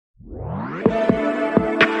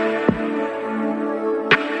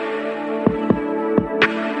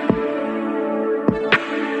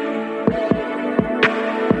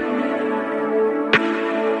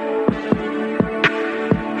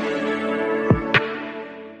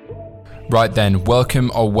Right then,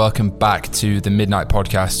 welcome back to the Midnight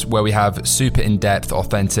Podcast, where we have super in-depth,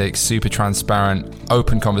 authentic, super transparent,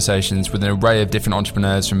 open conversations with an array of different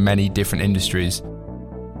entrepreneurs from many different industries.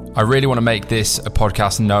 I really want to make this a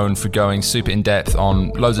podcast known for going super in-depth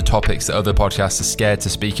on loads of topics that other podcasts are scared to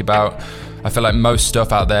speak about. I feel like most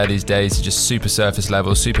stuff out there these days is just super surface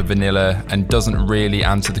level, super vanilla, and doesn't really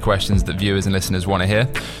answer the questions that viewers and listeners want to hear.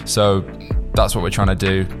 So that's what we're trying to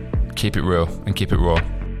do. Keep it real and keep it raw.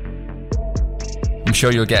 I'm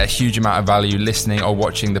sure you'll get a huge amount of value listening or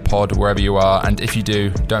watching the pod wherever you are, and if you do,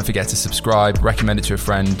 don't forget to subscribe, recommend it to a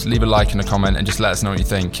friend, leave a like and a comment, and just let us know what you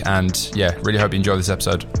think. And yeah, really hope you enjoy this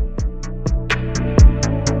episode.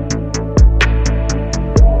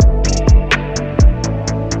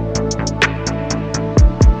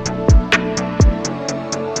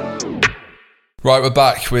 Right, we're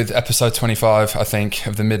back with episode 25, I think,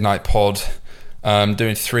 of the Midnight Pod.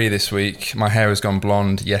 Doing 3 this week. My hair has gone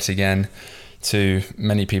blonde yet again, to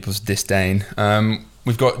many people's disdain.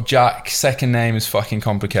 We've got Jack. Second name is fucking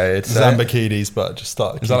complicated. Zambakides, but just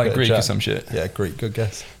start. Is that like Greek or some shit? Yeah, Greek. Good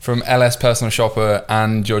guess. From LS Personal Shopper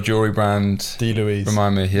and your jewelry brand. D. Louise.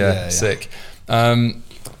 Remind me. Yeah. Sick. And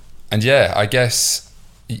yeah, I guess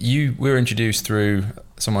we were introduced through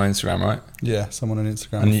someone on Instagram, right? Yeah, someone on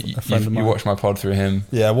Instagram. And a friend of mine. You watched my pod through him.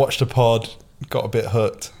 Yeah, I watched a pod, got a bit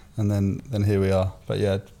hooked, and then here we are. But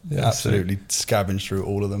yeah absolutely scavenged through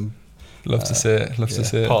all of them. Love to see it. Love to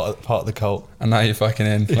see it. Part of the cult. And now you're fucking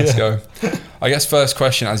in. Let's go. I guess first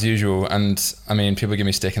question as usual, and I mean, people give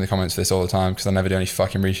me stick in the comments for this all the time because I never do any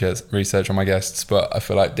fucking research on my guests, but I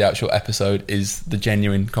feel like the actual episode is the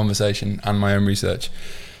genuine conversation and my own research.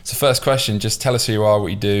 So first question, just tell us who you are, what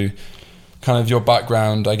you do, kind of your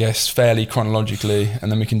background, I guess, fairly chronologically,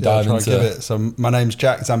 and then we can dive into it. So my name's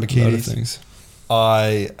Jack Zambakides. Things.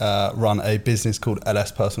 I run a business called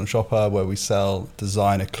LS Personal Shopper where we sell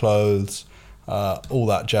designer clothes, all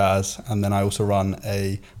that jazz. And then I also run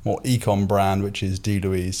a more e-com brand, which is D.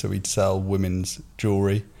 Louise. So we'd sell women's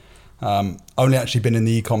jewelry. Only actually been in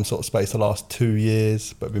the e-com sort of space the last 2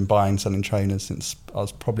 years, but I've been buying, selling trainers since I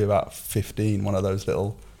was probably about 15, one of those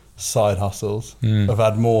little side hustles. I've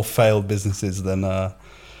had more failed businesses than, well,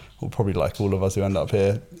 probably like all of us who end up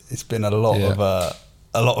here. It's been a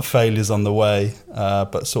lot of failures on the way,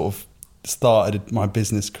 but sort of started my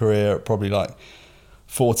business career at probably like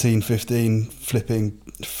 14, 15, flipping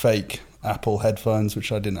fake Apple headphones,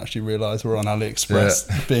 which I didn't actually realise were on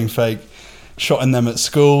AliExpress, being fake, shotting them at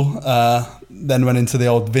school, then went into the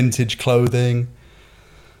old vintage clothing.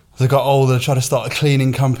 As I got older, tried to start a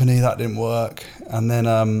cleaning company, that didn't work. And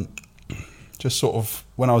then just sort of,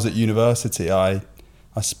 when I was at university, I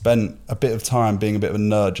spent a bit of time being a bit of a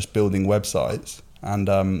nerd just building websites.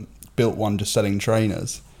 And built one just selling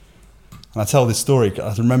trainers. And I tell this story,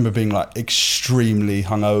 I remember being like extremely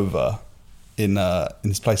hungover in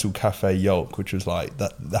this place called Cafe Yolk, which was like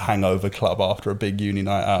the hangover club after a big uni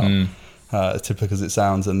night out, as typical as it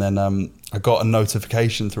sounds. And then I got a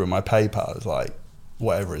notification through my PayPal. It was like,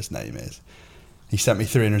 whatever his name is. He sent me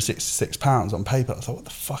 £366 on PayPal. I was like, what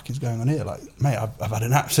the fuck is going on here? Like, mate, I've had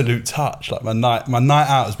an absolute touch. Like my night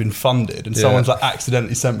out has been funded and someone's like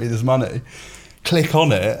accidentally sent me this money. Click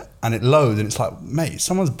on it and it loads and it's like, mate,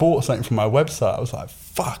 someone's bought something from my website. I was like,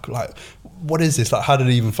 fuck, like, what is this? Like, how did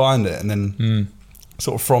I even find it? And then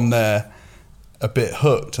sort of from there, a bit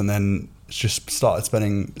hooked, and then just started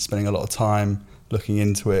spending a lot of time looking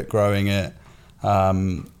into it, growing it.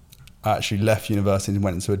 I actually left university and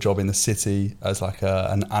went into a job in the city as like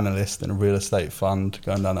an analyst in a real estate fund,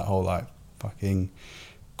 going down that whole like fucking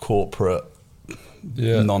corporate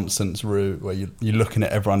nonsense route where you're looking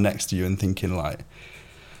at everyone next to you and thinking like,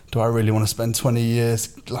 do I really want to spend 20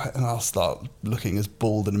 years like, and I'll start looking as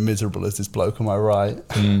bald and miserable as this bloke on my right.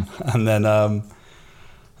 And then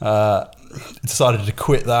decided to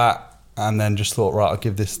quit that, and then just thought, right, I'll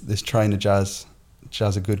give this trainer jazz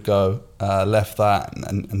a good go. Left that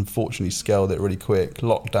and unfortunately scaled it really quick.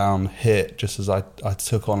 Lockdown hit just as I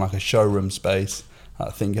took on like a showroom space,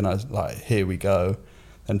 thinking I was like, here we go.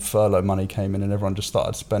 Then furlough money came in and everyone just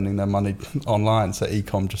started spending their money online. So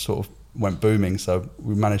e-com just sort of went booming. So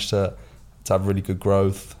we managed to have really good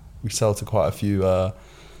growth. We sell to quite a few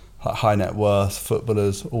high net worth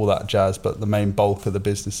footballers, all that jazz. But the main bulk of the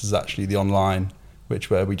business is actually the online,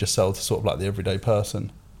 where we just sell to sort of like the everyday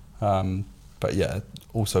person. But yeah,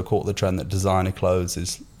 also caught the trend that designer clothes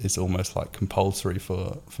is almost like compulsory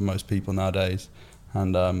for most people nowadays.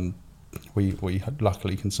 And we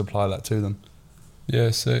luckily can supply that to them.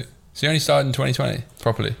 Yeah, so you only started in 2020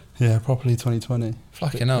 properly? Yeah, properly 2020.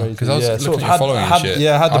 Fucking hell, because I was looking at your following and shit.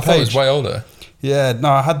 Yeah, I had the page. I thought it was way older. Yeah, no,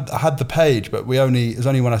 I had the page, but it was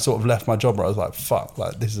only when I sort of left my job where I was like, fuck,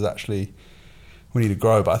 like this is actually, we need to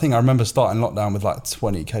grow. But I think I remember starting lockdown with like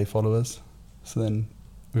 20k followers. So then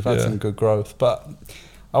we've had some good growth. But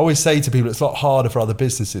I always say to people, it's a lot harder for other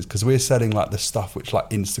businesses because we're selling like the stuff which like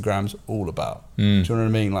Instagram's all about. Do you know what I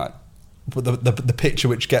mean? Like the picture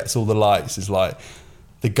which gets all the likes is like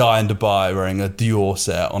the guy in Dubai wearing a Dior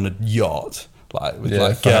set on a yacht. Like with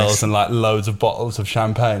like girls and like loads of bottles of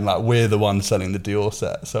champagne. Like we're the ones selling the Dior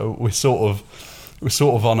set, so we're sort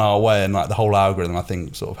of on our way, and like the whole algorithm I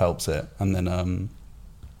think sort of helps it. And then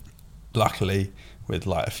luckily with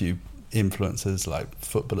like a few influencers like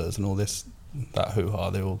footballers and all this that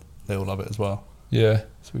hoo-ha, they all love it as well. Yeah,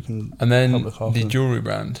 so we can. And then the jewelry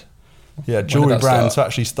brand. Yeah, jewelry brand. So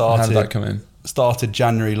actually started. How did that come in? Started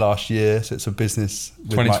January last year, so it's a business.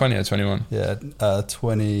 2020 or 21? Yeah,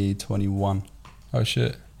 2021. Oh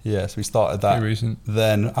shit. Yeah, so we started that. Pretty recent.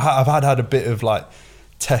 Then I've had a bit of like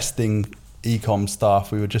testing e-com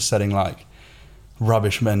stuff. We were just selling like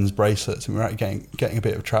rubbish men's bracelets, and we were getting a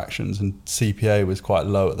bit of tractions, and CPA was quite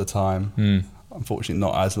low at the time. Unfortunately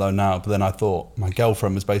not as low now, but then I thought my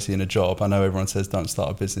girlfriend was basically in a job. I know everyone says don't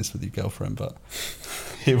start a business with your girlfriend, but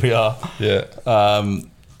here we are. Yeah.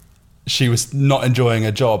 She was not enjoying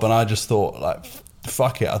her job, and I just thought like,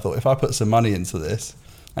 fuck it. I thought if I put some money into this,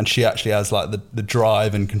 and she actually has like the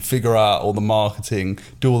drive and can figure out all the marketing,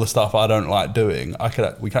 do all the stuff I don't like doing,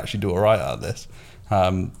 we could actually do all right out of this.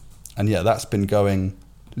 And yeah, that's been going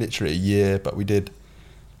literally a year, but we did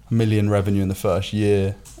 $1 million revenue in the first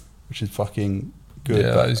year, which is fucking good.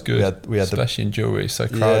 Yeah, that is good. We had especially in jewelry, it's so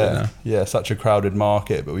crowded now. Yeah, such a crowded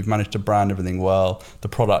market, but we've managed to brand everything well. The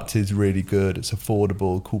product is really good. It's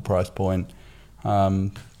affordable, cool price point.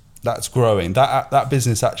 That's growing. That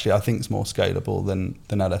business actually I think is more scalable than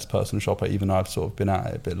LS Personal Shopper, even though I've sort of been at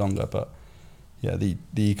it a bit longer. But yeah, the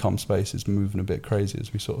e-com space is moving a bit crazy,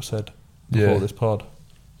 as we sort of said before this pod.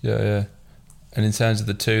 Yeah. And in terms of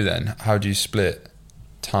the two then, how do you split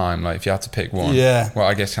time? Like if you have to pick one. Yeah. Well,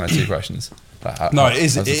 I guess kind of two questions. Like it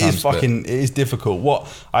is difficult.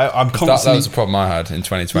 I'm constantly. That was the problem I had in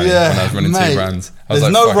 2020 when I was running two brands. I was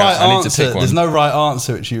there's like, no right I need answer. to pick one. There's no right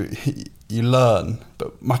answer which you learn.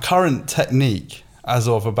 But my current technique, as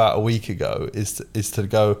of about a week ago, is to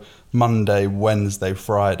go Monday, Wednesday,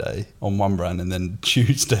 Friday on one brand, and then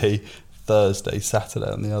Tuesday, Thursday, Saturday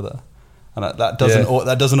on the other. And that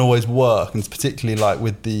doesn't always work, and it's particularly like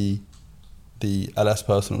with the LS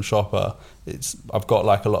Personal Shopper. I've got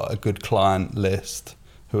like a good client list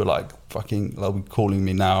who are like fucking like calling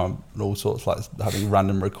me now and all sorts, like having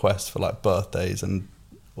random requests for like birthdays and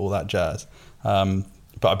all that jazz. But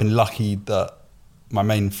I've been lucky that my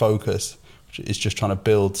main focus is just trying to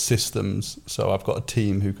build systems. So I've got a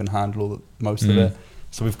team who can handle most of it.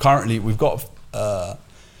 So we've got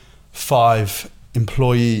 5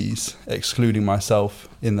 employees, excluding myself,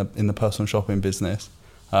 in the personal shopping business.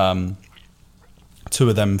 2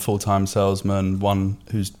 of them full-time salesmen, 1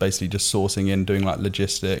 who's basically just sourcing in, doing like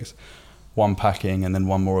logistics, 1 packing, and then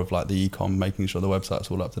 1 more of like the e-com, making sure the website's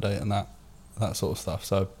all up to date and that sort of stuff.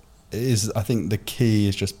 So I think the key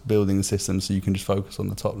is just building the system so you can just focus on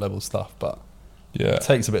the top level stuff. But it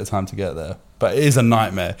takes a bit of time to get there. But it is a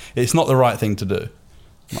nightmare. It's not the right thing to do,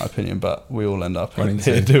 in my opinion, but we all end up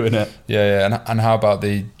here doing it. Yeah. And how about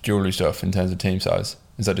the jewelry stuff in terms of team size?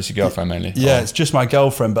 Is that just your girlfriend mainly? Yeah, it's just my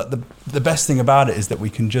girlfriend. But the best thing about it is that we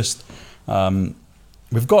can just,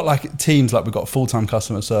 we've got like teams, like we've got full-time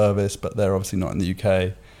customer service, but they're obviously not in the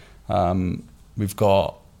UK. We've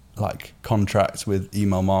got like contracts with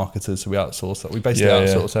email marketers, so we outsource that. We basically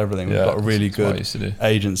outsource everything. We've got a really good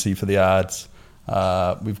agency for the ads.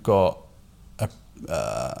 We've got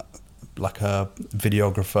like a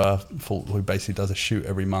videographer who basically does a shoot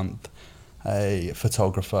every month, a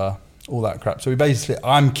photographer, all that crap. So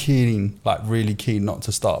I'm really keen not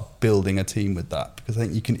to start building a team with that, because I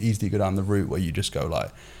think you can easily go down the route where you just go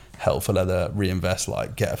like hell for leather, reinvest,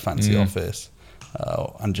 like get a fancy office,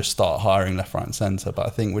 and just start hiring left, right and centre. But I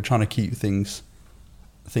think we're trying to keep things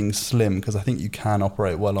slim, because I think you can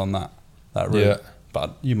operate well on that route. Yeah.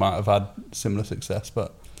 But you might have had similar success,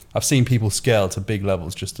 but I've seen people scale to big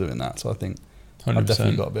levels just doing that. So I think 100%. I've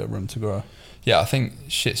definitely got a bit of room to grow. Yeah, I think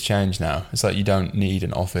shit's changed now. It's like you don't need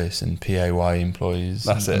an office and PAY employees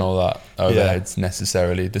and all that overheads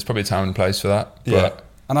necessarily. There's probably a time and place for that. Yeah.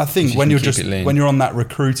 And I think when you're on that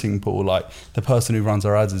recruiting pool, like the person who runs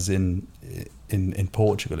our ads is in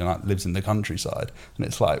Portugal and like lives in the countryside, and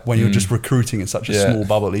it's like when you're just recruiting in such a small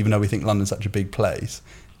bubble, even though we think London's such a big place,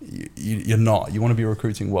 you're not. You want to be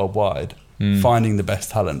recruiting worldwide, finding the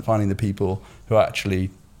best talent, finding the people who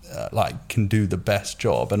actually can do the best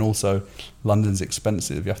job. And also London's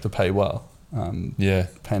expensive, you have to pay well.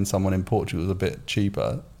 Paying someone in Portugal is a bit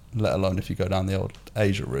cheaper, let alone if you go down the old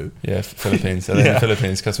Asia route. Yeah, Philippines. So the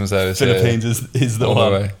Philippines customer service. Philippines is the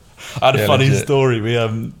one. I had a funny story. We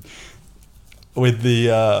with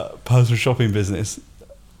the personal shopping business.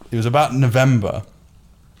 It was about November.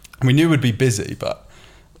 We knew we'd be busy, but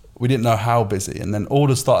we didn't know how busy. And then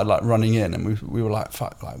orders started like running in, and we were like,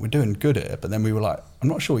 "Fuck! Like we're doing good here." But then we were like, "I'm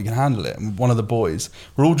not sure we can handle it." And one of the boys,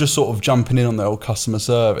 we're all just sort of jumping in on the old customer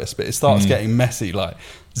service, but it starts getting messy. Like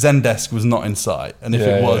Zendesk was not in sight, and if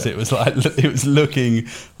it was, it was like it was looking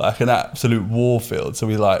like an absolute war field. So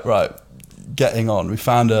we were like, right, getting on. We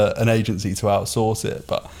found an agency to outsource it,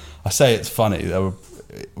 but I say it's funny.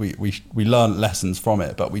 We learned lessons from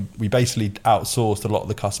it, but we basically outsourced a lot of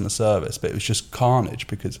the customer service, but it was just carnage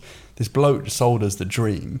because this bloke sold us the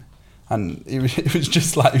dream, and it was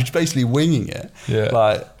just like, it was basically winging it. Yeah.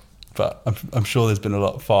 Like, but I'm sure there's been a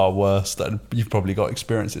lot far worse that you've probably got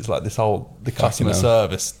experiences like this the customer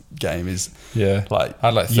service game is like, I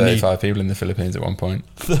had like 35 people in the Philippines at one point.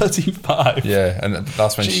 35? Yeah, and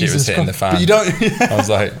that's when shit was hitting the fan. But you don't, I was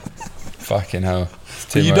like, fucking hell.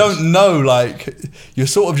 But you don't know, like, you're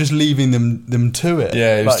sort of just leaving them to it.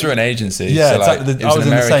 Yeah, it was like, through an agency. Yeah, so like, exactly. it was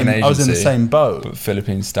an American agency. I was in the same boat. But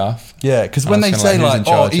Philippine staff. Yeah, because when they say like,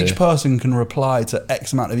 oh, each here? person can reply to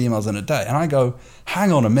X amount of emails in a day, and I go,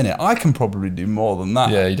 hang on a minute, I can probably do more than that.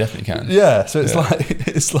 Yeah, you definitely can. Yeah, so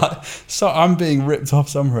it's like, so I'm being ripped off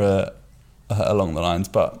somewhere along the lines,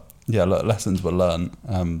 but yeah, look, lessons were learned,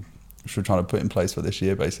 which we're trying to put in place for this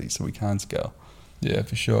year, basically, so we can scale. Yeah,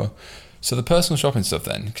 for sure. So the personal shopping stuff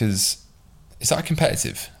then, because is that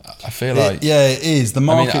competitive? I feel like it is. The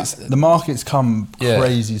market's come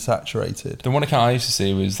crazy saturated. The one account I used to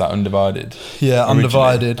see was that Undivided. Yeah, originally.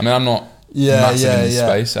 Undivided. I mean, I'm not massive in this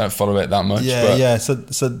space. I don't follow it that much. Yeah. So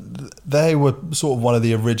they were sort of one of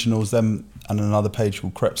the originals. Them and another page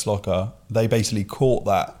called Creps Locker. They basically caught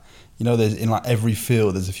that. You know, there's in like every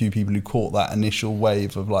field, there's a few people who caught that initial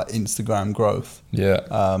wave of like Instagram growth. Yeah.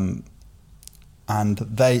 And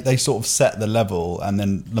they sort of set the level, and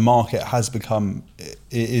then the market has become, it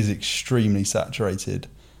is extremely saturated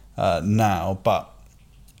now, but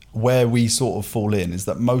where we sort of fall in is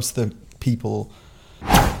that most of the people...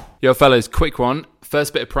 Yo fellas, quick one.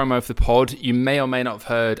 First bit of promo for the pod. You may or may not have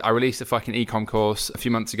heard, I released a fucking ecom course a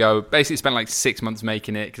few months ago. Basically spent like 6 months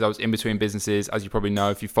making it because I was in between businesses, as you probably know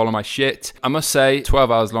if you follow my shit. I must say,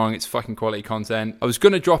 12 hours long, it's fucking quality content. I was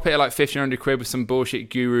going to drop it at like 1,500 quid with some bullshit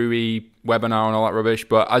guru-y webinar and all that rubbish,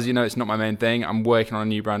 but as you know, it's not my main thing. I'm working on a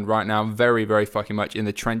new brand right now, very, very fucking much in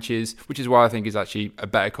the trenches, which is why I think is actually a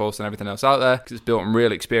better course than everything else out there, because it's built on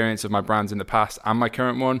real experience of my brands in the past and my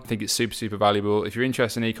current one. I think it's super, super valuable. If you're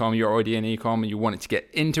interested in e-com, you're already in e-com and you want it to get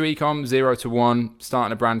into e-com, 0 to 1,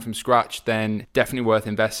 starting a brand from scratch, then definitely worth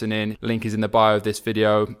investing in. Link is in the bio of this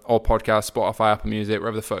video or podcast, Spotify, Apple Music,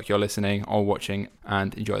 wherever the fuck you're listening or watching,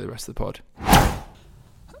 and enjoy the rest of the pod.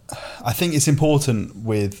 I think it's important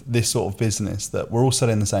with this sort of business that we're all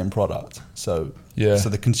selling the same product. So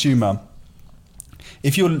the consumer,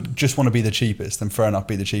 if you just want to be the cheapest, then fair enough,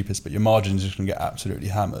 be the cheapest, but your margins are just going to get absolutely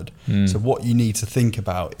hammered. So what you need to think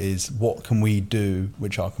about is, what can we do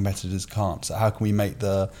which our competitors can't? So how can we make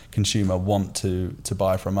the consumer want to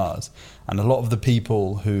buy from us? And a lot of the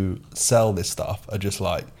people who sell this stuff are just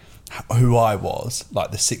like who I was,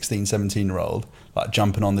 like the 16, 17-year-old, like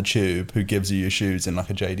jumping on the tube, who gives you your shoes in like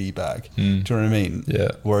a JD bag. Do you know what I mean?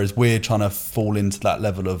 Yeah. Whereas we're trying to fall into that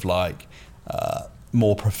level of like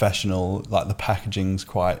more professional, like the packaging's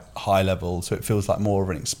quite high level, so it feels like more of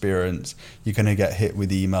an experience. You're going to get hit with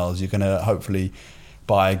emails. You're going to hopefully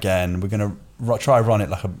buy again. We're going to try run it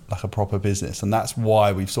like a proper business, and that's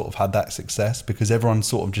why we've sort of had that success, because everyone's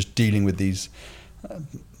sort of just dealing with these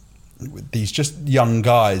just young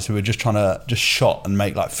guys who are just trying to just shot and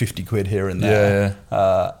make like 50 quid here and there.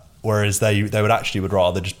 Whereas they would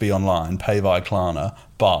rather just be online, pay via Klarna,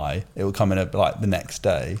 buy, it will come in like the next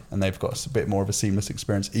day, and they've got a bit more of a seamless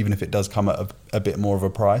experience, even if it does come at a bit more of a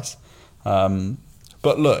price.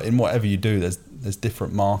 But look, in whatever you do, there's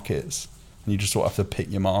different markets, and you just sort of have to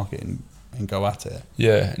pick your market and go at it.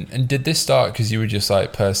 Yeah, and did this start because you were just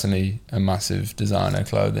like personally a massive designer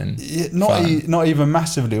clothing? Not even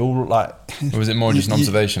massively. All like, or was it more just an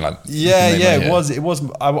observation? Like, it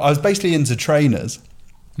was. I was basically into trainers,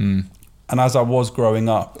 and as I was growing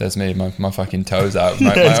up, there's me, my fucking toes out,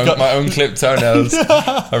 my own clipped toenails.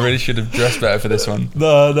 I really should have dressed better for this one.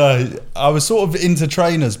 No, I was sort of into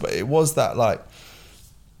trainers, but it was that like,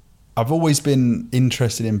 I've always been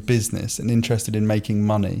interested in business and interested in making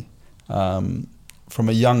money. From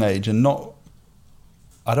a young age, and not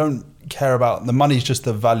I don't care about the money's just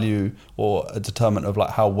a value or a determinant of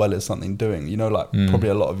like how well is something doing. You know, like probably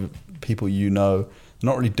a lot of people, you know,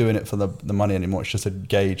 not really doing it for the money anymore. It's just a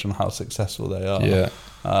gauge on how successful they are. Yeah.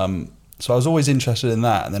 So I was always interested in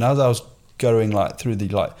that. And then as I was going like through the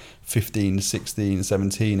like 15, 16,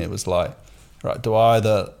 17, it was like, right, do I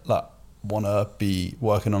either like want to be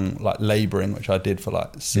working on like labouring, which I did for like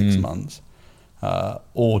 6 months,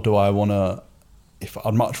 or do I want to, if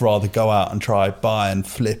I'd much rather go out and try buy and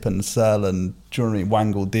flip and sell and, do you know what I mean,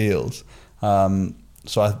 wangle deals.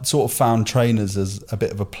 So I sort of found trainers as a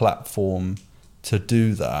bit of a platform to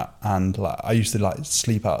do that. And like I used to like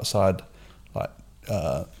sleep outside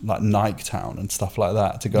like Nike Town and stuff like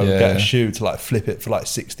that to go get a shoe to like flip it for like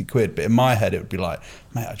 60 quid. But in my head it would be like,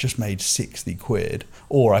 mate, I just made 60 quid,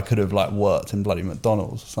 or I could have like worked in bloody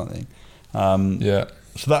McDonald's or something.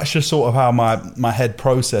 So that's just sort of how my head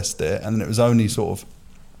processed it. And then it was only sort of,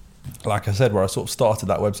 like I said, where I sort of started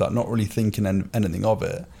that website, not really thinking anything of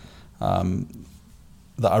it,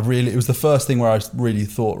 that it was the first thing where I really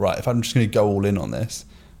thought, right, if I'm just going to go all in on this,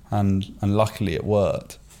 and luckily it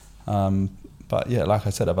worked. But yeah, like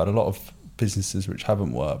I said, I've had a lot of businesses which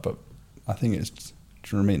haven't worked, but I think it's, do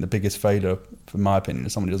you know what I mean, the biggest failure, in my opinion,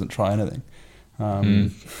 is somebody who doesn't try anything.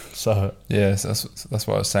 So yes, that's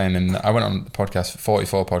what I was saying. And I went on the podcast,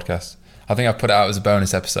 44 podcasts. I think I put it out as a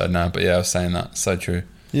bonus episode now, but yeah, I was saying that. So true.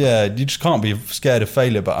 Yeah, you just can't be scared of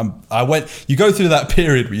failure. But you go through that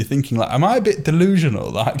period where you're thinking like, am I a bit delusional?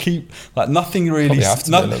 Like I keep like nothing really. Probably have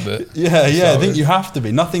to be a little bit. Yeah. I think you have to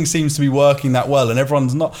be. Nothing seems to be working that well, and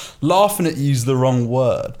everyone's not laughing at you. Is the wrong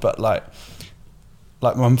word, but like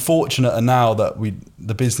I'm fortunate now that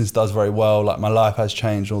the business does very well. Like my life has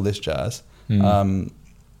changed, all this jazz.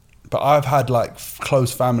 But I've had like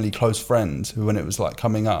close family, close friends who, when it was like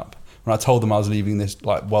coming up, when I told them I was leaving this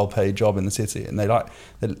like well-paid job in the city, and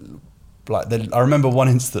I remember one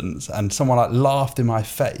instance, and someone like laughed in my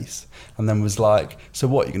face, and then was like, "So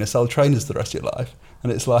what? You're going to sell trainers the rest of your life?"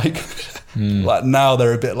 And it's like, like now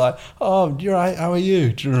they're a bit like, "Oh, you're right. How are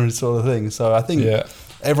you?" Sort of thing. So I think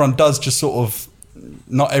everyone does just sort of.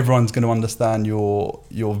 Not everyone's going to understand your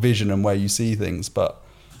vision and where you see things, but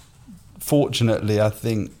fortunately, I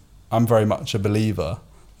think I'm very much a believer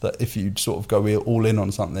that if you sort of go all in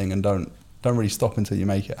on something and don't really stop until you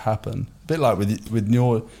make it happen. A bit like with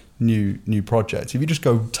your new project, if you just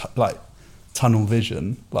go like tunnel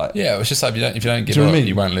vision, like it's just like if you don't give up,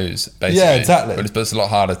 you won't lose. Basically, yeah, exactly. But it's a lot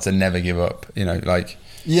harder to never give up. You know, like.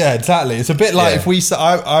 Yeah, exactly. It's a bit like if we say,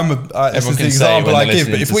 this is the example I give,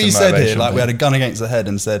 but if we said here, like we had a gun against the head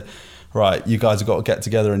and said, right, you guys have got to get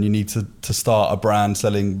together and you need to start a brand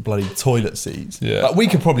selling bloody toilet seats. Yeah. Like we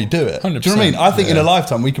could probably do it. 100%. Do you know what I mean? I think in a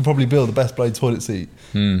lifetime we could probably build the best bloody toilet seat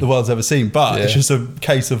the world's ever seen. But it's just a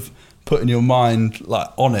case of putting your mind like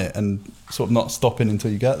on it and sort of not stopping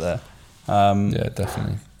until you get there. Yeah,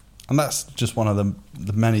 definitely. And that's just one of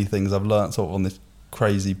the many things I've learned sort of on this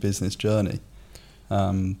crazy business journey.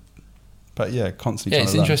 But yeah, constantly. Yeah,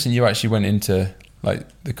 it's interesting. You actually went into like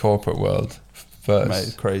the corporate world first. Mate,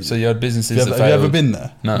 it's crazy. So you had businesses that failed. Have you ever been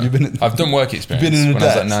there? No. I've done work experience. You've been in when I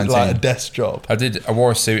was like 19. Like a desk job. I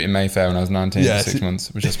wore a suit in Mayfair when I was 19 for 6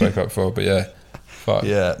 months, which I spoke about before. But yeah, fuck.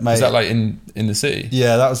 Yeah, mate. Is that like in the city?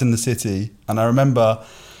 Yeah, that was in the city, and I remember.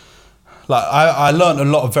 Like I learned a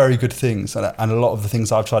lot of very good things, and a lot of the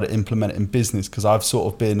things I've tried to implement in business, because I've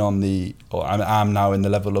sort of been I am now in the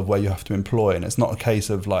level of where you have to employ, and it's not a case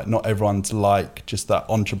of like not everyone's like just that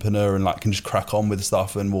entrepreneur and like can just crack on with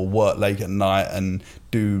stuff and will work late at night and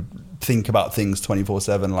think about things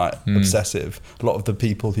 24/7 like obsessive. A lot of the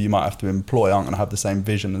people who you might have to employ aren't going to have the same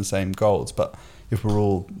vision and the same goals, but if we're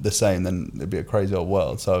all the same, then it'd be a crazy old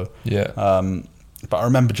world. So but I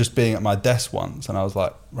remember just being at my desk once, and I was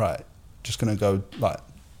like, right, just going to go, like,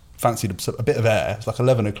 fancied a bit of air. It's like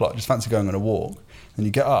 11 o'clock, just fancy going on a walk. And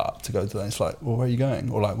you get up to go to that. It's like, well, where are you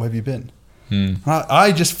going? Or like, where have you been?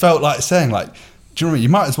 I just felt like saying, like, do you know what I mean? You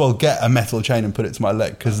might as well get a metal chain and put it to my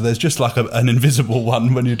leg, because there's just like an invisible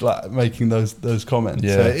one when you're like making those comments.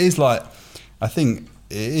 Yeah. So it is like, I think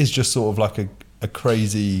it is just sort of like a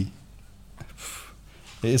crazy,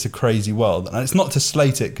 it is a crazy world. And it's not to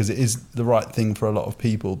slate it, because it is the right thing for a lot of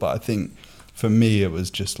people. But I think for me, it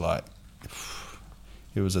was just like,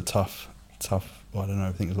 it was a tough, well, I don't know,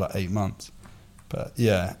 I think it was like 8 months. But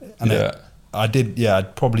yeah. And I think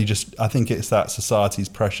it's that society's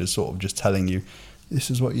pressures sort of just telling you,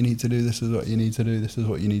 this is what you need to do, this is what you need to do, this is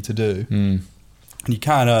what you need to do. And you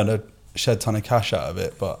can earn a shed ton of cash out of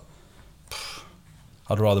it, but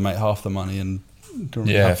I'd rather make half the money and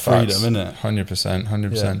have freedom, isn't it?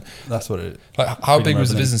 100%. That's what it. Like, how big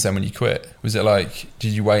was the business then when you quit? Was it like,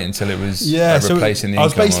 did you wait until it was replacing the income? I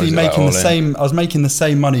was basically making the same. I was making the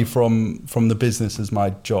same money from the business as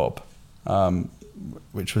my job,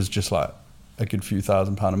 which was just like a good few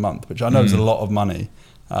 £1,000 a month, which I know is a lot of money,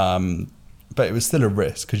 but it was still a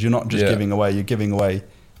risk because you're not just giving away. You're giving away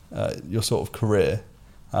your sort of career.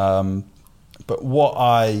 But what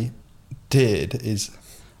I did is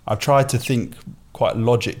I tried to think quite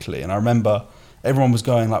logically, and I remember everyone was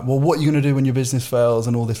going like, well, what are you going to do when your business fails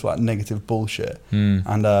and all this like negative bullshit.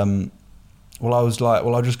 And well, I was like,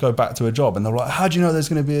 well, I'll just go back to a job. And they were like, how do you know there's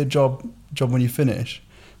going to be a job when you finish?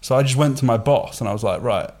 So I just went to my boss and I was like,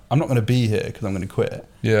 right, I'm not going to be here because I'm going to quit.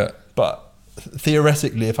 Yeah. But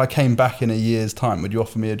theoretically, if I came back in a year's time, would you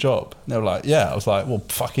offer me a job? And they were like, yeah. I was like, well,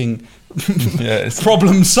 fucking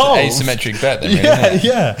problem solved. Asymmetric bet then, really,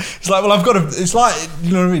 yeah. It's like, well, I've got to, it's like,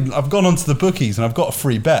 you know what I mean? I've gone onto the bookies and I've got a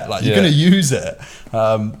free bet. Like, you're going to use it.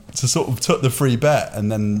 So sort of took the free bet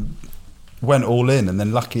and then went all in. And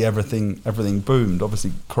then luckily everything boomed.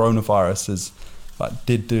 Obviously, coronavirus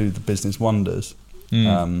did do the business wonders.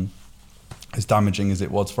 As damaging as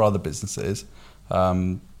it was for other businesses.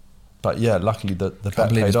 But yeah, luckily the bet paid off. I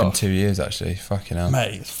believe it's been 2 years actually. Fucking hell.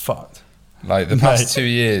 Mate, it's fucked. Like the past 2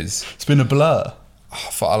 years. It's been a blur. I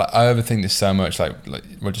overthink this so much. Like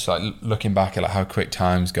we're just like looking back at like how quick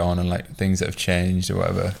time's gone and like things that have changed or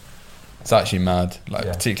whatever. It's actually mad. Like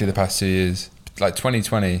particularly the past 2 years. Like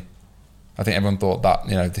 2020, I think everyone thought that,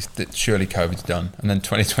 you know, that surely COVID's done. And then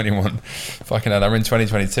 2021, fucking hell, we're in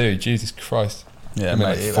 2022. Jesus Christ. Yeah,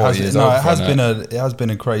 mate, it has been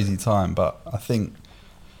a crazy time, but I think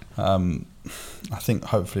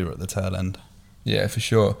hopefully we're at the tail end. Yeah, for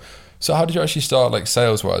sure. So how did you actually start, like,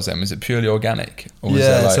 sales wise then? Was it purely organic? Or was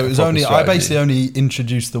so it was I basically only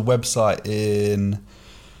introduced the website in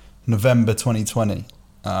November 2020.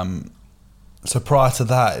 So prior to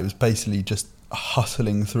that, it was basically just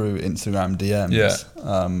hustling through Instagram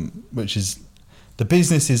DMs, which is, the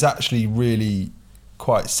business is actually really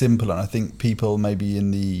quite simple, and I think people maybe in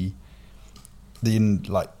the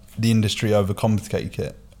industry overcomplicate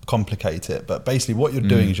it. But basically, what you're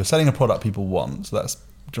doing is you're selling a product people want. So that's, do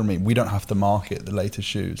you know what I mean? We don't have to market the latest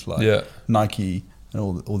shoes like Nike and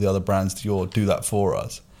all the other brands do that for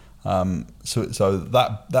us. So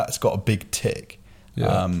that's got a big tick.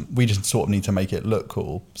 We just sort of need to make it look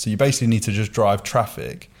cool. So you basically need to just drive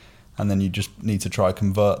traffic, and then you just need to try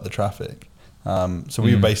convert the traffic. So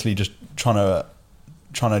we were basically just trying to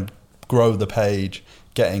grow the page,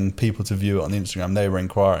 getting people to view it on the Instagram. They were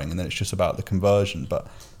inquiring, and then it's just about the conversion. But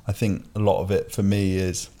I think a lot of it for me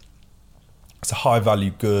is it's a high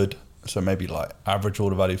value good. So maybe like average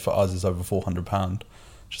order value for us is over £400,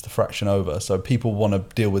 just a fraction over. So people want to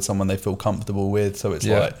deal with someone they feel comfortable with. So it's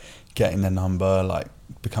like getting their number, like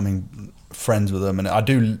becoming friends with them. And I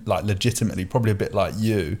do like legitimately, probably a bit like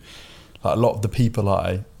you, like a lot of the people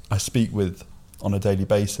I speak with on a daily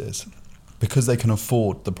basis, because they can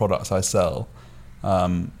afford the products I sell,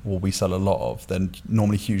 or we sell a lot of, they're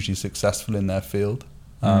normally hugely successful in their field.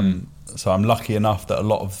 So I'm lucky enough that a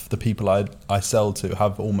lot of the people I sell to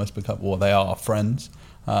have almost become, well, they are friends.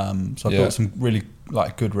 So I've built some really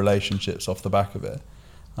like good relationships off the back of it.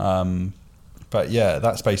 But yeah,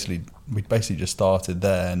 we basically just started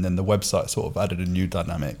there, and then the website sort of added a new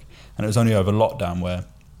dynamic. And it was only over lockdown where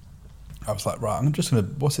I was like, right, I'm just going to,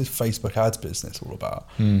 what's this Facebook ads business all about?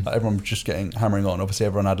 Like everyone was just hammering on. Obviously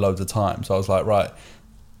everyone had loads of time. So I was like, right,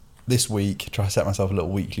 this week, try to set myself a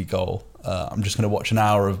little weekly goal. I'm just going to watch an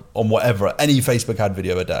hour on whatever, any Facebook ad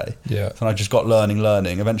video a day. So I just got learning,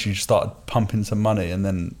 eventually just started pumping some money. And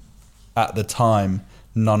then at the time,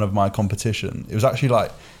 none of my competition, it was actually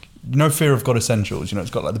like, no Fear of God Essentials,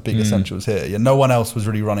 it's got like the big essentials here. Yeah, no one else was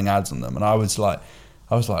really running ads on them. And I was like,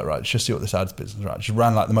 right, let's just see what this ads business is. Right, just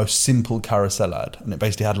ran like the most simple carousel ad, and it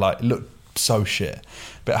basically had like, it looked so shit,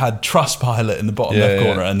 but it had Trustpilot in the bottom left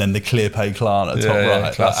corner, and then the ClearPay Klarna top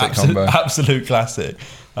right. Classic combo. Absolute classic.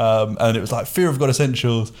 And it was like Fear of God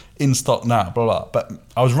Essentials in stock now, blah blah. But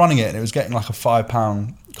I was running it, and it was getting like a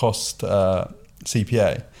 £5 cost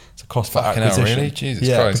CPA. So cost for acquisition. Hell, really? Jesus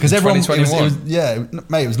Christ. Because everyone, it was,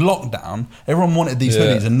 mate, it was lockdown. Everyone wanted these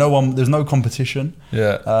hoodies, and there's no competition.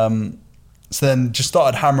 So then just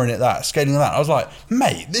started hammering at scaling that. I was like,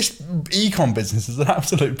 mate, this e-com business is an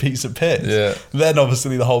absolute piece of piss. Then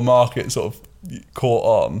obviously the whole market sort of caught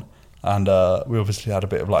on, and we obviously had a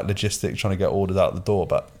bit of like logistics trying to get orders out the door,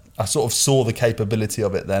 but I sort of saw the capability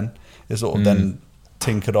of it then. It sort of then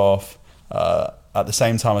tinkered off. At the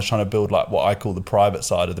same time, I was trying to build like what I call the private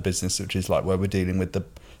side of the business, which is like where we're dealing with the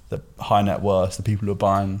high net worth, the people who are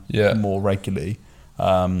buying more regularly.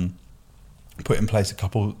 put in place a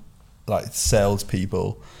couple like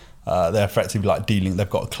salespeople. They're effectively like dealing. They've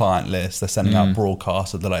got a client list. They're sending out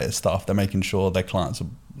broadcasts of the latest stuff. They're making sure their clients are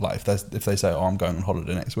like, if they say, "Oh, I'm going on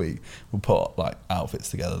holiday next week," we'll put like outfits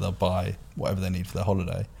together. They'll buy whatever they need for their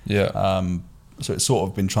holiday. Yeah. So it's sort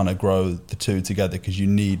of been trying to grow the two together because you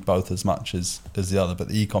need both as much as the other. But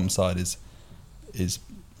the e-com side is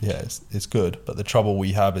it's good. But the trouble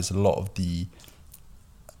we have is a lot of the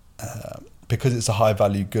because it's a high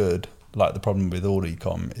value good. Like the problem with all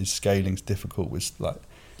e-com is scaling's difficult. With like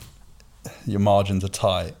your margins are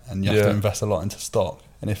tight and you have to invest a lot into stock.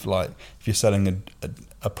 And if you're selling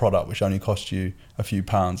a product which only costs you a few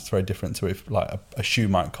pounds, it's very different to if like a shoe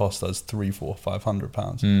might cost us £300, £400,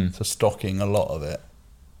 £500. So stocking a lot of it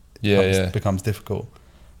becomes difficult.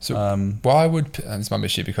 So why would, and this might be a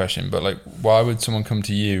stupid question, but like why would someone come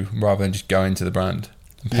to you rather than just go into the brand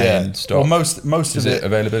and pay in stock? Well, most is of it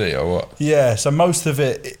availability or what? Yeah, so most of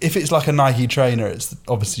it, if it's like a Nike trainer, it's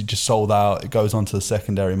obviously just sold out. It goes onto the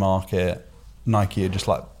secondary market. Nike are just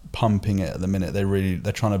like pumping it at the minute.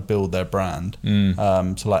 They're trying to build their brand.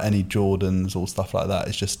 So like any Jordans or stuff like that,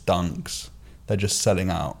 it's just Dunks. They're just selling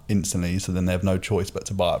out instantly. So then they have no choice but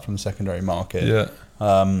to buy it from the secondary market. Yeah.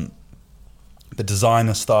 The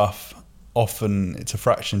designer stuff, often it's a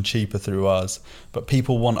fraction cheaper through us, but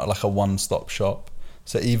people want like a one-stop shop.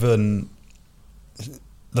 So even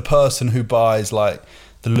the person who buys like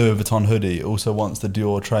the Louis Vuitton hoodie also wants the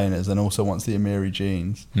Dior trainers and also wants the Amiri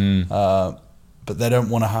jeans. But they don't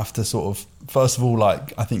want to have to sort of, first of all,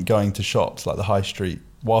 like I think going to shops like the high street,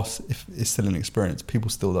 whilst if it's still an experience, people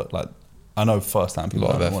still look like, I know firsthand people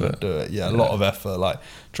don't want to do it. Yeah, a lot of effort, like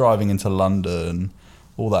driving into London,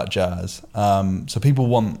 all that jazz. So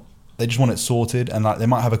people they just want it sorted, and like they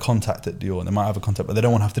might have a contact at Dior and they might have a contact, but they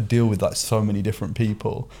don't want to have to deal with like so many different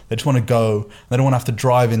people. They just want to go, they don't want to have to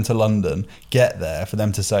drive into London, get there for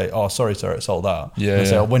them to say, "Oh, sorry sir, it's sold out." Yeah. And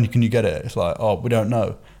say, "Oh, when can you get it?" It's like, "Oh, we don't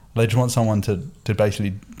know." They just want someone to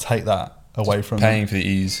basically take that away just from paying them. for the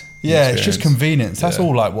ease. Yeah, it's just convenience. That's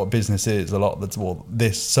all like what business is. A lot of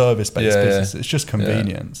this service-based business, it's just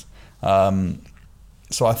convenience.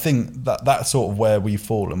 So I think that's sort of where we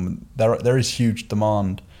fall, and there is huge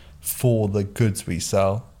demand for the goods we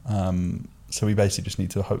sell. So we basically just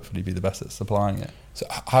need to hopefully be the best at supplying it. So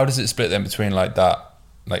how does it split then between like that,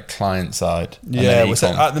 like client side? And Yeah, so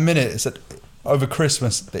at the minute, it's over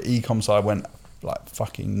Christmas, the e-com side went like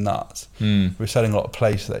fucking nuts. We're selling a lot of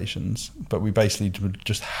PlayStations, but we basically were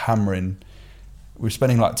just hammering. We were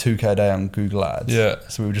spending like 2k a day on Google Ads. Yeah.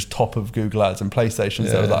 So we were just top of Google Ads, and PlayStations,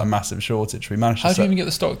 there was like a massive shortage. We managed to How do you even get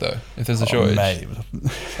the stock though, if there's a shortage? Mate.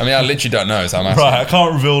 I mean, I literally don't know, so I'm asking. Right, I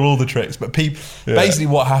can't reveal all the tricks, but basically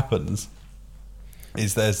what happens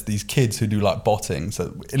is there's these kids who do like botting.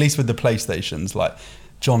 So at least with the PlayStations, like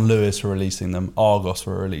John Lewis were releasing them, Argos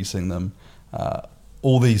were releasing them,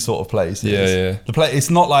 all these sort of places. Yeah. It's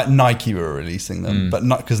not like Nike were releasing them, but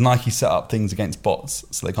because Nike set up things against bots,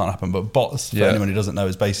 so they can't happen. But bots, for anyone who doesn't know,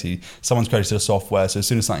 is basically someone's created a software, so as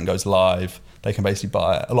soon as something goes live, they can basically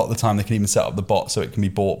buy it. A lot of the time, they can even set up the bot so it can be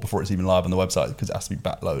bought before it's even live on the website, because it has to be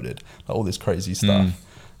backloaded, like all this crazy stuff.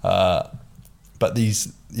 But there's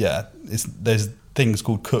things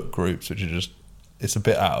called cook groups, which are just, it's a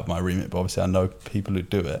bit out of my remit, but obviously I know people who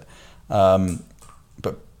do it.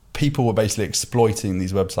 But people were basically exploiting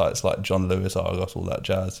these websites like John Lewis, Argos, all that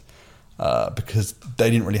jazz, because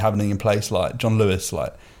they didn't really have anything in place. Like John Lewis,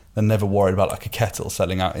 like they're never worried about like a kettle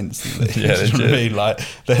selling out instantly. Yeah, you know what I mean? Like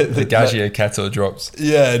the Gaggier kettle drops.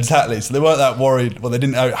 Yeah, exactly. So they weren't that worried. Well, they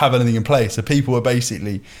didn't have anything in place. So people were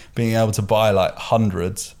basically being able to buy like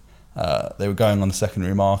hundreds. They were going on the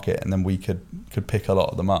secondary market, and then we could pick a lot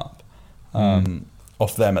of them up.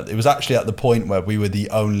 Off them. It was actually at the point where we were the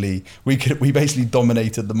only, we basically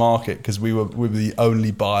dominated the market, because we were the only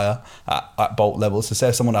buyer at bulk level. So say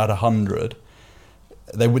if someone had 100,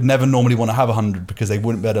 they would never normally want to have 100 because they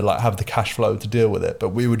wouldn't be able to like have the cash flow to deal with it. But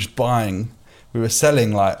we were just buying, we were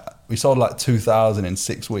selling we sold like 2,000 in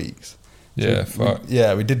 6 weeks.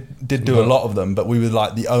 Yeah, we did do a lot of them, but we were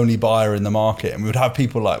like the only buyer in the market. And we would have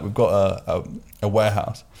people like, we've got a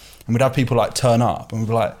warehouse, and we'd have people like turn up, and we'd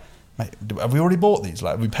be like, "Mate, have we already bought these?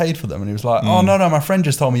 Like, we paid for them?" And he was like, "Oh no, my friend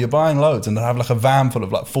just told me you're buying loads," and they'd have like a van full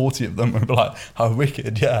of like 40 of them. And we'd be like, "How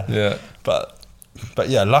wicked, yeah." Yeah. But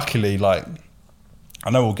yeah, luckily, like, I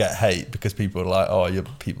know we'll get hate because people are like, "Oh, your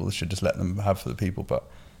people should just let them have for the people," but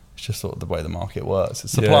it's just sort of the way the market works.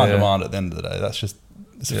 It's supply and demand at the end of the day.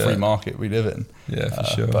 It's a free market we live in. Yeah, for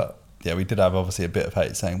sure. But yeah, we did have obviously a bit of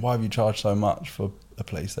hate saying, "Why have you charged so much for a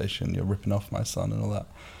PlayStation? You're ripping off my son," and all that.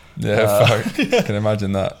 Yeah, I can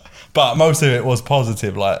imagine that. But most of it was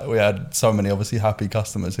positive. Like, we had so many obviously happy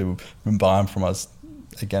customers who've been buying from us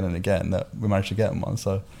again and again that we managed to get them one.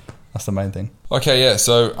 So that's the main thing. Okay, yeah.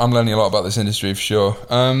 So I'm learning a lot about this industry for sure.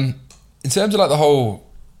 In terms of like the whole,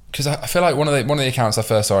 because I feel like one of the accounts I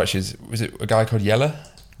first saw actually was it a guy called Yeller?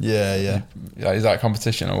 Yeah. Is that a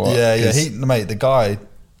competition or what? Yeah. Mate, the guy,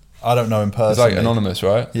 I don't know him personally. He's like anonymous,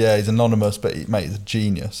 right? Yeah, he's anonymous, but he's a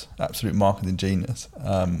genius, absolute marketing genius.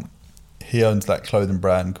 He owns that clothing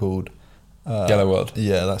brand called Yellow World.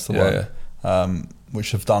 Yeah, that's the one. Yeah.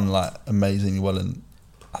 Which have done like amazingly well, and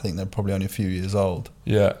I think they're probably only a few years old.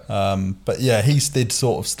 Yeah. But yeah, he did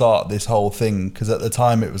sort of start this whole thing because at the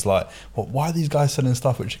time it was like, well, why are these guys selling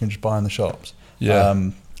stuff which you can just buy in the shops? Yeah.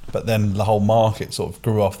 But then the whole market sort of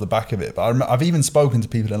grew off the back of it. But I've even spoken to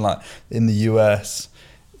people in the US,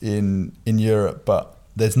 in Europe, but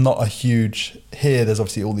there's not a huge here. There's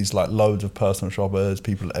obviously all these like loads of personal shoppers.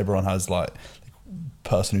 Everyone has like a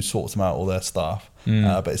person who sorts them out all their stuff.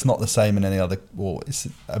 But it's not the same in any other. Well, it's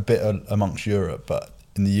a bit amongst Europe, but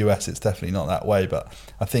in the US it's definitely not that way. But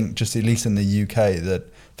I think just at least in the UK that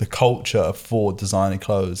the culture for designer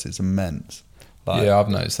clothes is immense. Like, yeah, I've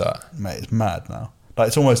noticed that. Mate, it's mad now. Like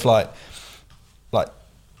it's almost like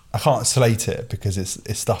I can't slate it because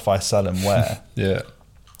it's stuff I sell and wear. Yeah.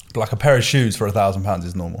 But like a pair of shoes for £1,000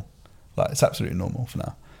 is normal. Like it's absolutely normal for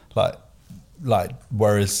now. Like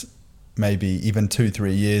whereas maybe even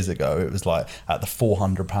 2-3 years ago it was like at the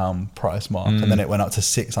 £400 price mark, and then it went up to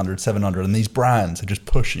 600, 700, and these brands are just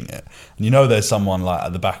pushing it. And you know there's someone like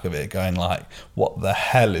at the back of it going like, what the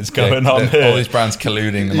hell is going on here? All these brands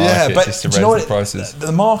colluding the market just to raise the prices.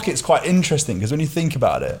 The market's quite interesting because when you think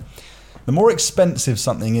about it, the more expensive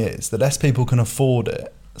something is, the less people can afford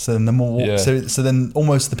it. So then the more, so then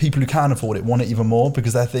almost the people who can afford it want it even more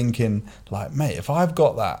because they're thinking like, mate, if I've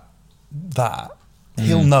got that,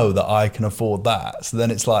 he'll know that I can afford that. So then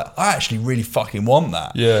it's like, I actually really fucking want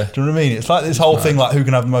that. Yeah. Do you know what I mean? It's like this whole thing, like who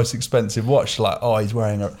can have the most expensive watch? Like, oh, he's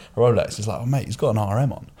wearing a Rolex. It's like, oh mate, he's got an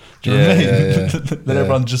RM on. Do you know what I mean? Then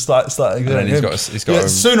everyone just starting. And then he's got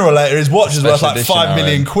sooner or later his watch is worth like 5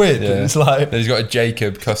 million quid. Yeah. And it's like, then he's got a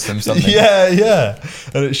Jacob custom something. Yeah.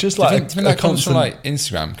 And it's just like, do you think that comes from like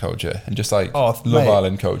Instagram culture and just like Love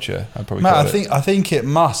Island culture? I'd probably call it. I think it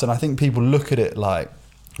must, and I think people look at it like,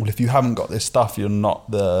 well, if you haven't got this stuff, you're not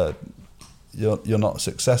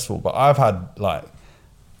successful. But I've had like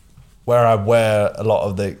where I wear a lot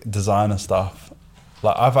of the designer stuff,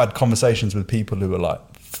 like I've had conversations with people who are like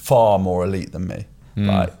far more elite than me,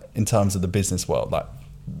 like in terms of the business world, like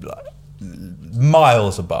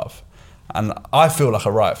miles above. And I feel like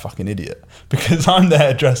a right fucking idiot because I'm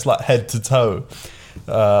there dressed like head to toe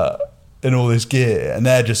in all this gear, and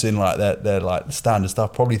they're just in like they're like standard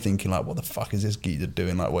stuff, probably thinking like, what the fuck is this geezer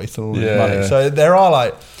doing, like wasting all this money. So there are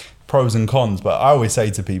like pros and cons, but I always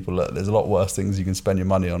say to people that there's a lot worse things you can spend your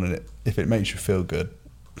money on, and if it makes you feel good,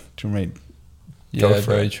 do you know what I mean? Yeah,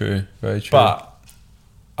 very true. But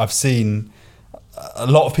I've seen a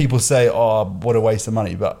lot of people say, oh, what a waste of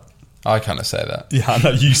money, but I kind of say that. Yeah, I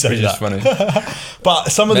know you say that. Just funny. But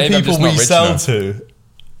some of the people we sell to,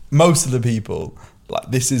 most of the people, like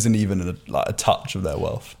this isn't even a touch of their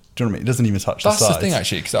wealth. Do you know what I mean? It doesn't even touch the size. That's the thing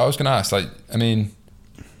actually, because I was going to ask, like, I mean,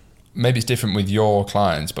 maybe it's different with your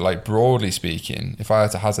clients, but like broadly speaking, if I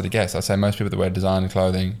had to hazard a guess, I'd say most people that wear designer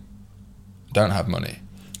clothing don't have money.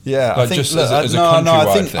 Yeah, like I think just as a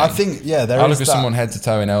countrywide thing. I think there is. I look at someone head to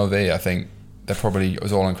toe in LV. I think they're probably it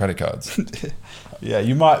was all on credit cards. Yeah,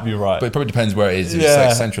 you might be right, but it probably depends where it is. If it's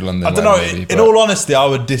like central London. I don't know. In all honesty, I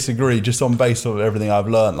would disagree, just on based on everything I've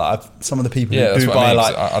learned. Like some of the people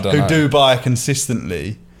who do buy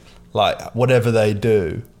consistently, like whatever they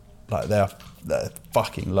do, like they're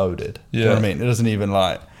fucking loaded. Do you know what I mean? It doesn't even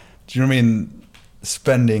like. Do you know what I mean?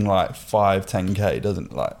 Spending like 5-10K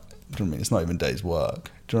doesn't like. Do you know what I mean? It's not even days work.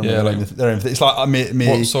 Do you know what I mean? It's like me,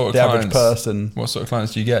 the average person. What sort of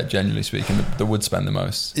clients do you get, generally speaking, that would spend the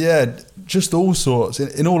most? Yeah, just all sorts.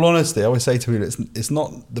 In all honesty, I always say to people, it's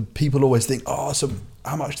not the people always think, oh, so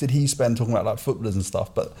how much did he spend talking about like footballers and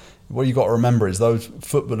stuff? But what you got to remember is those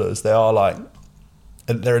footballers, they are like,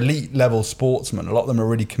 they're elite level sportsmen. A lot of them are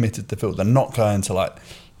really committed to the field. They're not going to like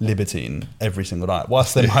Libertine every single night.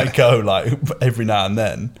 Whilst they might go like every now and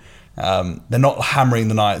then. They're not hammering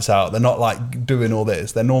the nights out. They're not like doing all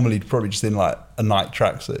this. They're normally probably just in like a night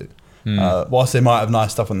tracksuit. Whilst they might have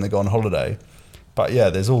nice stuff when they go on holiday, but yeah,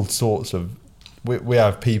 there's all sorts of. We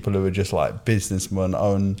have people who are just like businessmen,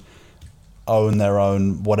 own their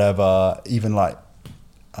own whatever. Even like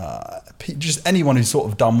just anyone who's sort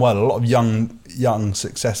of done well. A lot of young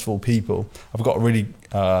successful people. I've got a really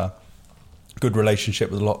good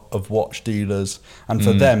relationship with a lot of watch dealers, and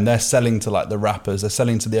for them, they're selling to like the rappers, they're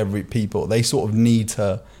selling to the every people. They sort of need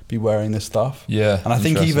to be wearing this stuff. Yeah, and I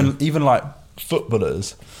think even like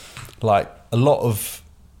footballers, like a lot of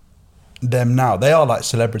them now, they are like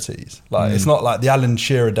celebrities. Like it's not like the Alan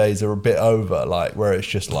Shearer days are a bit over, like where it's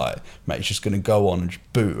just like, mate, he's just going to go on and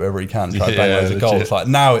just boot wherever he can, try to bang loads of goals. Like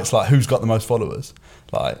now it's like, who's got the most followers?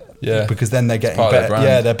 Like, because then they're getting better.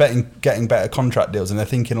 Yeah, they're getting better contract deals, and they're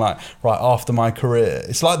thinking like, right, after my career,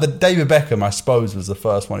 it's like the David Beckham, I suppose, was the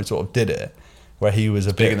first one who sort of did it, where he was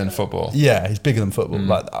bigger than football. Yeah, he's bigger than football.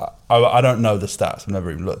 Like I don't know the stats. I've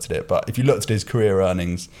never even looked at it, but if you looked at his career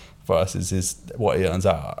earnings versus what he earns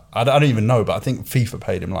out, I don't even know, but I think FIFA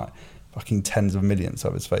paid him like fucking tens of millions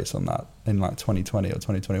of his face on that in like 2020 or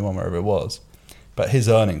 2021, wherever it was. But his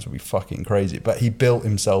earnings would be fucking crazy. But he built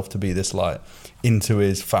himself to be this like into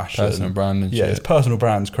his fashion. Personal brand and shit. His personal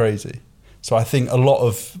brand's crazy. So I think a lot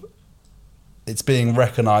of it's being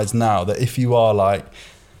recognised now that if you are like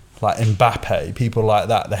Mbappe, people like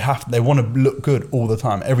that, they want to look good all the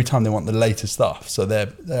time. Every time they want the latest stuff. So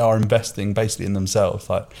they are investing basically in themselves.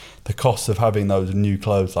 Like the cost of having those new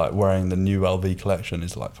clothes, like wearing the new LV collection,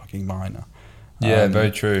 is like fucking minor. Yeah,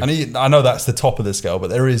 very true. And I know that's the top of the scale, but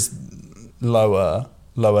there is lower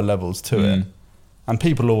levels to it. And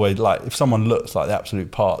people always like, if someone looks like the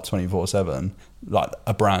absolute part 24/7, like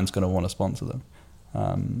a brand's going to want to sponsor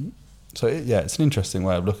them. So it's an interesting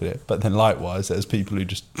way of looking at it. But then likewise, there's people who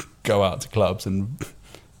just go out to clubs and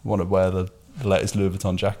want to wear the latest Louis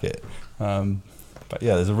Vuitton jacket. But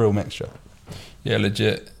yeah, there's a real mixture. Yeah,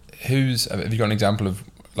 legit. Have you got an example of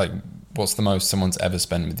like what's the most someone's ever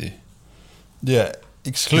spent with you? Yeah,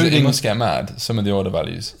 excluding. It must get mad, some of the order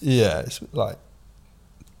values. Yeah, it's like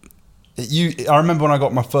I remember when I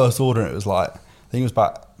got my first order, and it was like, I think it was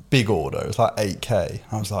about big order. It was like 8K.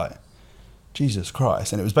 I was like, Jesus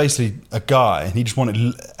Christ. And it was basically a guy, and he just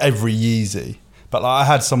wanted every Yeezy. But like, I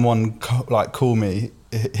had someone call me,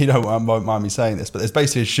 he won't mind me saying this, but there's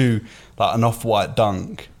basically a shoe, like an off-white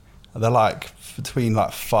Dunk. They're like between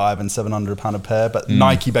like £500 and £700 a pair, but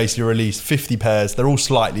Nike basically released 50 pairs. They're all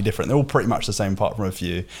slightly different. They're all pretty much the same apart from a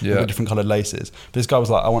few. With different coloured laces. But this guy was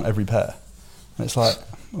like, I want every pair. And it's like,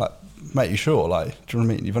 mate, you sure? Like, do you know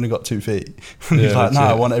what I mean? You've only got 2 feet. He's like, no,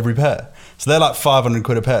 I want every pair. So they're like 500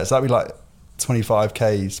 quid a pair. So that'd be like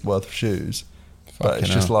 25K's worth of shoes. But it's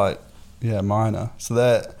just like, minor. So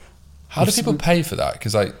they're... How do people pay for that?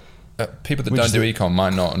 Because like people that don't do e-com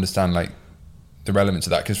might not understand like the relevance of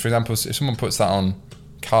that. Because for example, if someone puts that on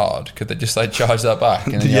card, could they just like charge that back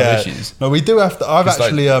and then you have issues? No, we do have to. I've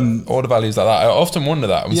actually order values like that. I often wonder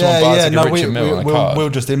that when someone buys like a Richard Mille on a card. We'll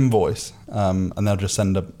just invoice and they'll just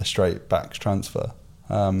send a straight back transfer.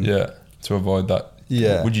 To avoid that.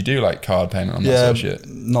 Yeah. Would you do like card payment on that sort of shit?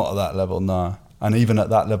 Not at that level, no. And even at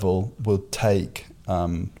that level, we'll take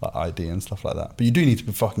like ID and stuff like that. But you do need to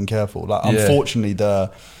be fucking careful. Like unfortunately,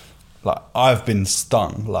 I've been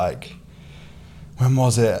stung. Like when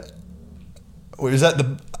was it? It was at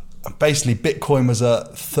basically Bitcoin was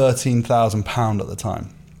at £13,000 at the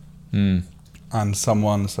time. And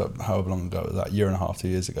someone, so however long ago, it was that, 1.5 years, 2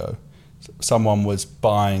 years ago, someone was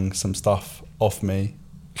buying some stuff off me,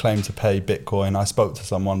 claimed to pay Bitcoin. I spoke to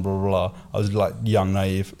someone, blah, blah, blah. I was like young,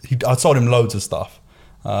 naive. I sold him loads of stuff,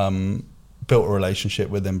 built a relationship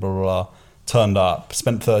with him, blah, blah, blah. Turned up,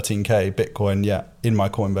 spent 13K Bitcoin, in my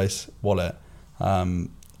Coinbase wallet.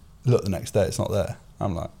 Look, the next day, it's not there.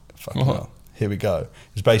 I'm like, fucking hell, here we go.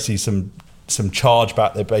 It's basically some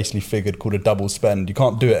chargeback they basically figured called a double spend. You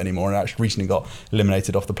can't do it anymore, and it actually recently got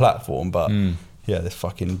eliminated off the platform. But this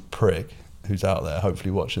fucking prick who's out there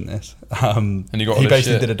hopefully watching this, and he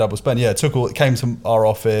basically did a double spend. Came to our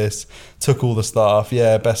office, took all the stuff.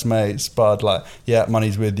 Best mates, Spud, like,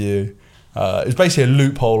 money's with you. It was basically a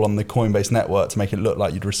loophole on the Coinbase network to make it look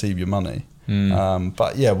like you'd receive your money.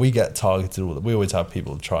 But we get targeted. We always have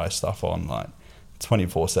people try stuff on like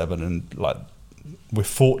 24/7, and like we're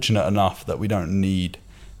fortunate enough that we don't need,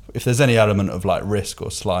 if there's any element of like risk or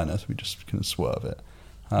slyness, we just can swerve it.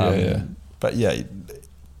 But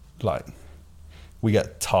like we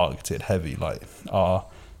get targeted heavy. Like our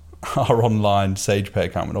online SagePay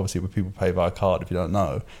account, and obviously when people pay via card, if you don't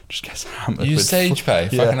know, just gets hammered. You use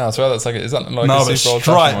SagePay? Fucking hell. So that's like, is that like no, a but super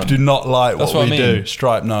Stripe do not like what we do.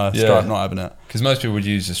 Stripe, no. Yeah. Stripe not having it. Because most people would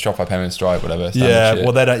use a Shopify payment, Stripe, whatever.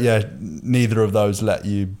 Well they don't, neither of those let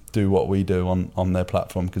you do what we do on their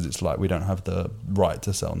platform, because it's like we don't have the right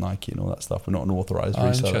to sell Nike and all that stuff. We're not an authorized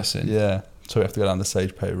reseller. Interesting. Yeah. So we have to go down the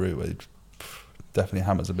SagePay route, where definitely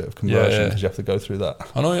hammers a bit of conversion because you have to go through that.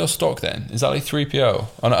 I know your stock then. Is that like 3PO?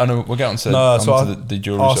 I know we'll get onto the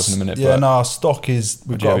jewelry shop in a minute. Yeah, our stock is,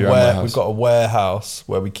 we've got a warehouse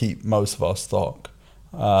where we keep most of our stock.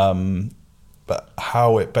 But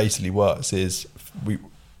how it basically works is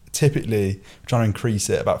typically we're trying to increase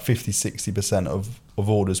it about 50-60% of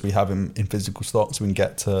orders we have in physical stock, so we can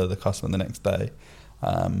get to the customer the next day.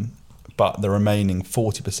 But the remaining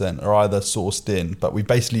 40% are either sourced in, but we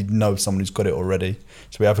basically know someone who's got it already.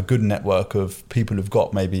 So we have a good network of people who've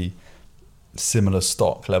got maybe similar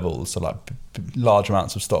stock levels, so like large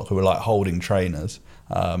amounts of stock, who are like holding trainers.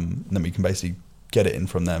 And then we can basically get it in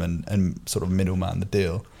from them and sort of middleman the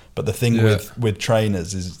deal. But the thing with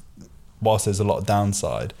trainers is, whilst there's a lot of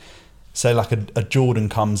downside, say like a Jordan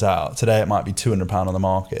comes out today, it might be £200 on the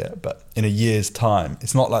market, but in a year's time,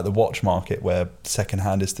 it's not like the watch market where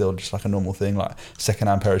secondhand is still just like a normal thing. Like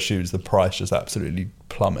secondhand pair of shoes, the price just absolutely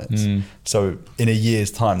plummets. So in a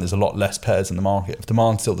year's time, there's a lot less pairs in the market. If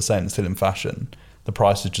demand's still the same, it's still in fashion, the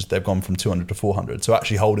price is just, they've gone from 200 to 400. So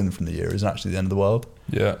actually holding them from the year isn't actually the end of the world.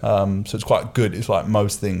 So it's quite good. It's like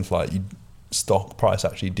most things, like stock price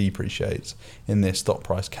actually depreciates. In this, stock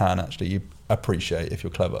price can actually appreciate if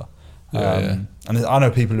you're clever. And I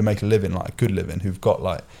know people who make a living, like a good living, who've got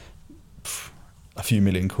like a few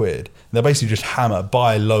million quid. They'll basically just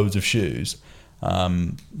buy loads of shoes,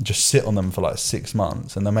 just sit on them for like 6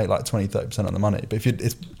 months, and they'll make like 20-30% of the money. But if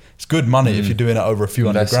it's good money if you're doing it over a few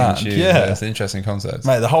hundred grand. It's an interesting concept,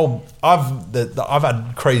 mate. I've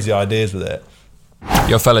had crazy ideas with it.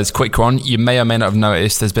 Yo fellas, quick one. You may or may not have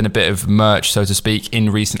noticed there's been a bit of merch, so to speak,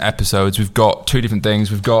 in recent episodes. We've got two different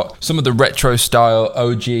things. We've got some of the retro style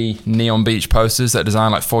OG Neon Beach posters that are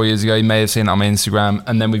designed like 4 years ago. You may have seen it on my Instagram.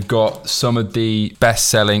 And then we've got some of the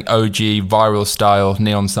best-selling OG viral style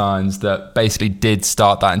neon signs that basically did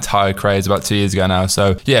start that entire craze about 2 years ago now.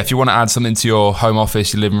 So yeah, if you want to add something to your home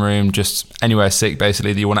office, your living room, just anywhere sick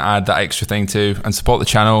basically that you want to add that extra thing to and support the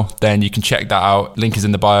channel, then you can check that out. Link is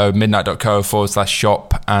in the bio, midnight.co/shop,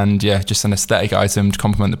 and yeah, just an aesthetic item to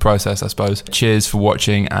complement the process, I suppose. Cheers for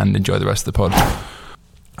watching and enjoy the rest of the pod.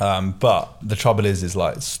 But the trouble is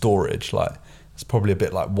like storage, like it's probably a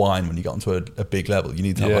bit like wine. When you get onto a big level, you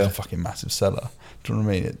need to have like a fucking massive cellar. Do you know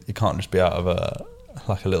what I mean? It can't just be out of a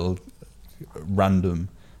little random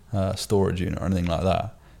storage unit or anything like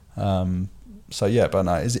that. So yeah, but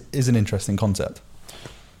no, it is an interesting concept.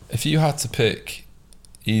 If you had to pick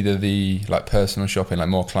either the like personal shopping, like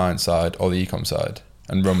more client side, or the e-com side,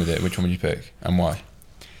 and run with it, which one would you pick and why?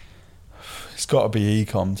 It's got to be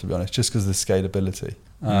e-com, to be honest, just because of the scalability.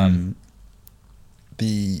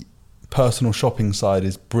 The personal shopping side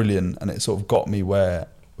is brilliant, and it sort of got me where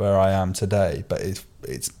I am today, but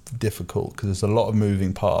it's difficult because there's a lot of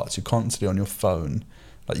moving parts. You're constantly on your phone,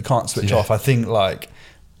 like you can't switch off. I think like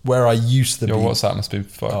where I used to Your WhatsApp must be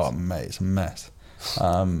fucked. Oh mate, it's a mess.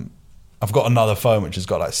 I've got another phone which has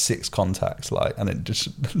got like 6 contacts, like, and it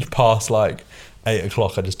just past like 8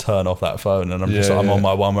 o'clock, I just turn off that phone, and I'm on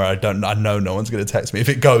my one where I know no one's going to text me. If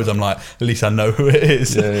it goes, I'm like, at least I know who it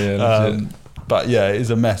is. But yeah, it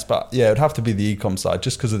is a mess. But yeah, it'd have to be the e-com side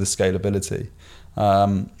just because of the scalability.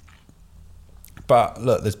 But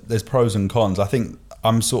look, there's pros and cons. I think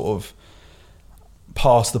I'm sort of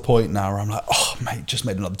past the point now where I'm like, oh mate, just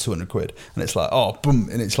made another 200 quid, and it's like, oh boom,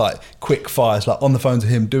 and it's like quick fire. It's like on the phone to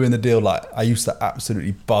him doing the deal. Like I used to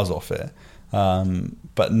absolutely buzz off it,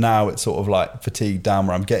 but now it's sort of like fatigued down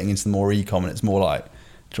where I'm getting into the more e-com, and it's more like, do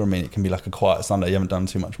you know what I mean? It can be like a quiet Sunday. You haven't done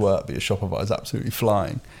too much work, but your Shopify is absolutely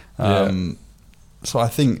flying. So I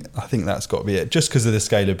think that's got to be it, just because of the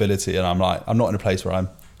scalability. And I'm not in a place where I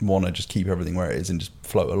want to just keep everything where it is and just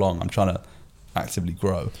float along. I'm trying to actively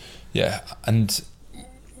grow. Yeah, and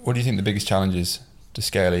what do you think the biggest challenge is to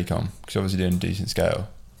scale e-com? Because obviously doing decent scale.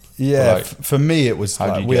 Yeah, like, for me it was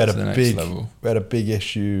like we had a big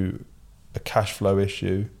issue, a cash flow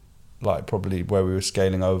issue, like probably where we were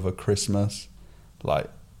scaling over Christmas. Like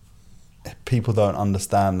people don't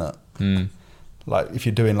understand that. Like if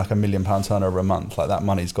you're doing like £1 million turnover a month, like that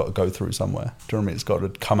money's got to go through somewhere. Do you know what I mean? It's got to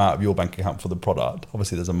come out of your bank account for the product.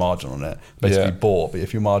 Obviously there's a margin on it, basically bought, but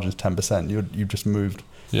if your margin's 10%, you've just moved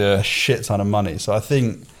a shit ton of money. So I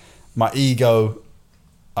think my ego,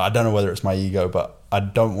 I don't know whether it's my ego, but I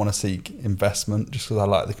don't want to seek investment just because I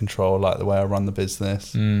like the control, I like the way I run the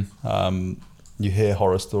business. You hear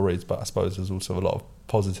horror stories, but I suppose there's also a lot of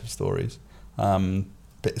positive stories.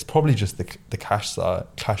 But it's probably just the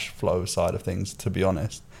cash flow side of things, to be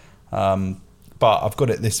honest. But I've got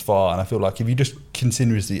it this far, and I feel like if you just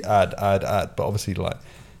continuously add, but obviously like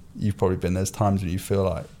you've probably been, there's times when you feel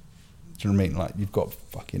like, do you know what I mean? Like you've got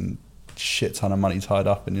fucking shit ton of money tied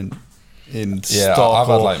up in stock. I've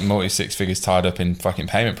had like multi 6 figures tied up in fucking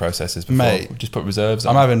payment processes before. Mate, just put reserves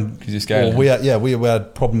on. I'm having, because you're scared. We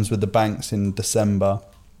had problems with the banks in December.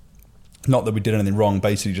 not that we did anything wrong,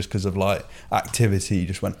 basically just because of like activity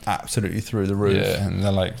just went absolutely through the roof. Yeah, and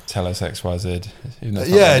they're like, tell us XYZ.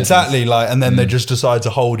 Yeah, exactly. Like, and then they just decide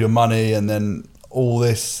to hold your money, and then all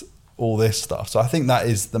this stuff. So I think that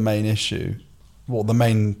is the main issue, the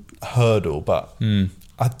main hurdle. But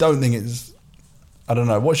I don't think it's. I don't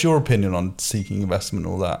know. What's your opinion on seeking investment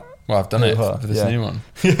and all that? Well, I've done it for this new one.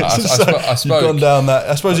 I spoke. You've gone down that.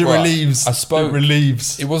 I suppose it relieves. It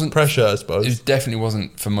relieves. It wasn't pressure. I suppose it definitely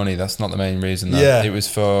wasn't for money. That's not the main reason. It was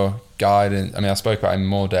for guidance. I mean, I spoke about it in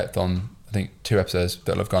more depth on I think 2 episodes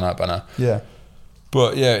that have gone out by now. Yeah,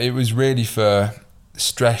 but yeah, it was really for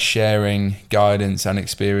stress sharing, guidance, and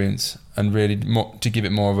experience, and really to give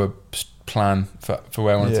it more of a plan for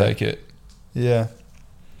where I want to take it. Yeah,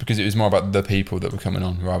 because it was more about the people that were coming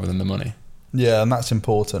on rather than the money. Yeah, and that's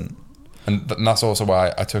important. And that's also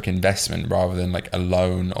why I took investment rather than like a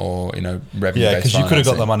loan or, revenue. Yeah, because you could have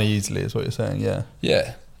got the money easily, is what you're saying. Yeah.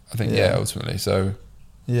 Yeah, I think ultimately. So.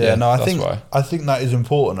 Yeah, no, I think that is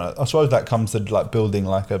important. I suppose that comes to like building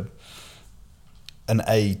like an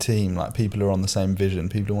A team, like people who are on the same vision,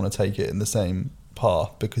 people who want to take it in the same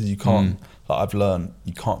path, because you can't. Like I've learned,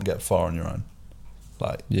 you can't get far on your own.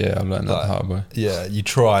 Like, yeah, I've learned that the hard way. Yeah, you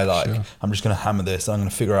try I'm just going to hammer this. I'm going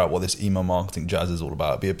to figure out what this email marketing jazz is all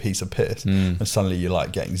about. It'd be a piece of piss, and suddenly you're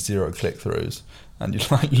like getting 0 click-throughs, and you're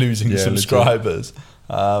like losing subscribers.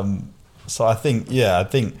 So I think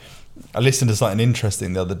I listened to something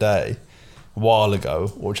interesting the other day, a while ago,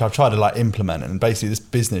 which I've tried to like implement. And basically, this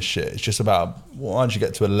business shit is just about once you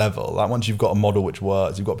get to a level, like once you've got a model which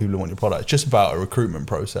works, you've got people who want your product. It's just about a recruitment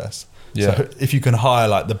process. Yeah. So if you can hire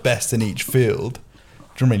like the best in each field.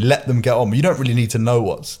 Do you know what I mean? Let them get on. You don't really need to know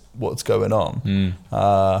what's going on.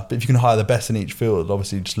 But if you can hire the best in each field,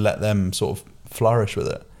 obviously just let them sort of flourish with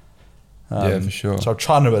it. Yeah, for sure. So I'm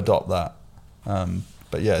trying to adopt that.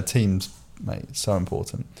 But yeah, teams, mate, it's so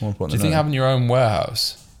important. More important. Do you think having your own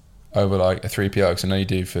warehouse over like a 3PL, because I know you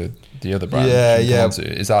do for the other brand,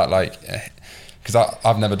 is that like... Because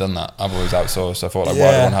I've never done that. I've always outsourced. I thought like,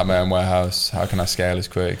 why do I want to have my own warehouse? How can I scale as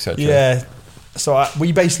quick, etc.? Yeah. So I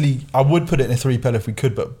would put it in a 3PL if we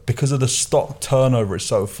could, but because of the stock turnover is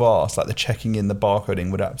so fast, like the checking in, the barcoding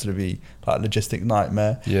would absolutely be like a logistic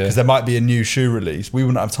nightmare. Yeah. Because there might be a new shoe release. We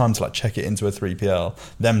wouldn't have time to like check it into a 3PL,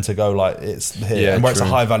 them to go like it's here. Yeah, and where it's a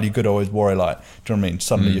high value good, I always worry like, do you know what I mean?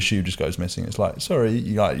 Suddenly your shoe just goes missing. It's like, sorry,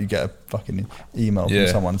 you get a fucking email from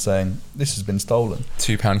someone saying this has been stolen.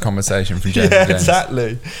 £2 conversation from James. Yeah,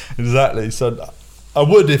 exactly. So I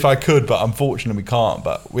would if I could, but unfortunately we can't.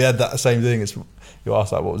 But we had that same thing. As you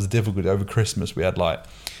asked, like, what was the difficulty over Christmas? We had like,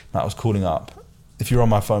 Matt was calling up. If you're on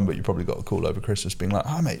my phone, but you probably got a call over Christmas, being like,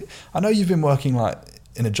 "Hi mate, I know you've been working like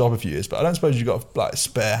in a job a few years, but I don't suppose you got like a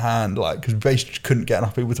spare hand, like because we basically couldn't get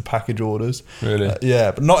enough people to package orders." Really?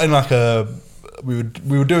 Yeah, but not in like a. We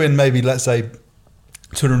were doing maybe let's say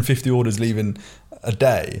 250 orders leaving a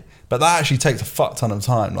day. But that actually takes a fuck ton of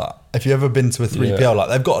time. Like, if you've ever been to a 3PL, like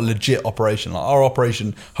they've got a legit operation. Like our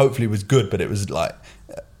operation hopefully was good, but it was like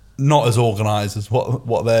not as organised as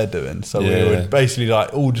what they're doing. So we were basically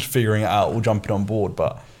like all just figuring it out, all jumping on board.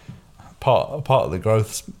 But part of the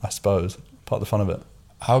growth, I suppose, part of the fun of it.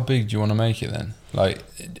 How big do you want to make it then? Like,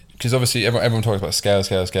 because obviously everyone talks about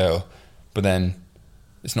scale, but then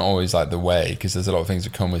it's not always like the way, because there's a lot of things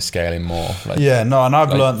that come with scaling more. Like, and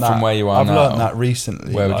I've learned that from where you are now. I've learned that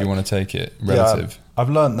recently. Where would you want to take it relative? Yeah,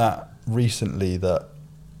 I've learned that recently, that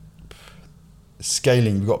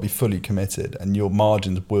scaling, you've got to be fully committed, and your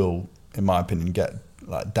margins will, in my opinion, get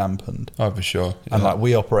like dampened. Oh, for sure. Yeah. And like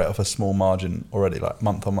we operate off a small margin already, like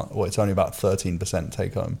month on month. Well, it's only about 13%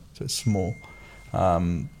 take home, so it's small.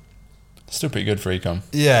 Still pretty good for ecom.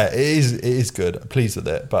 Yeah, it is good. I'm pleased with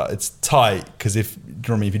it, but it's tight because if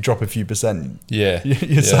you drop a few percent,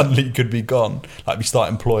 you suddenly could be gone. Like we start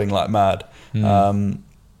employing like mad.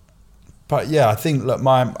 But yeah, I think look,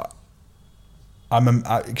 I'm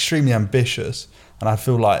extremely ambitious, and I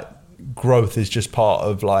feel like growth is just part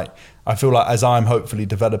of like. I feel like as I'm hopefully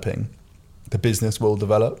developing, the business will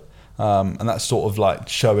develop, and that's sort of like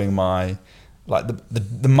showing my. Like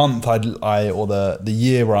the month or the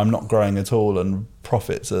year where I'm not growing at all and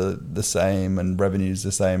profits are the same and revenue's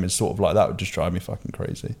the same, is sort of like that would just drive me fucking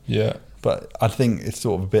crazy. Yeah. But I think it's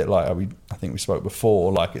sort of a bit like I think we spoke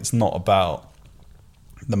before. Like it's not about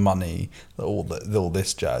the money, all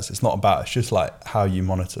this jazz. It's not about. It's just like how you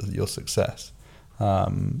monitor your success.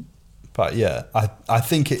 But yeah, I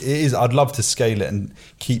think it is. I'd love to scale it and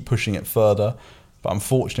keep pushing it further. But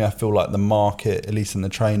unfortunately, I feel like the market, at least in the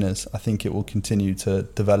trainers, I think it will continue to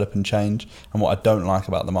develop and change. And what I don't like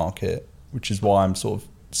about the market, which is why I'm sort of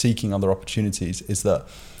seeking other opportunities, is that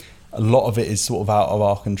a lot of it is sort of out of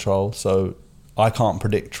our control. So I can't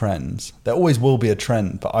predict trends. There always will be a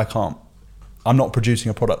trend, but I'm not producing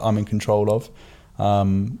a product I'm in control of.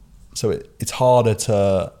 So it's harder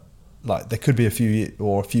to, like, there could be a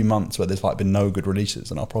few months where there's like been no good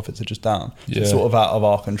releases and our profits are just down. So it's sort of out of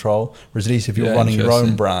our control. Whereas at least if you're running your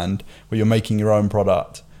own brand, where you're making your own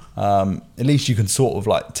product, at least you can sort of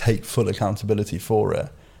like take full accountability for it.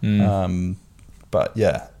 But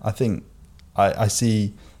yeah, I think I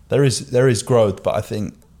see there is growth, but I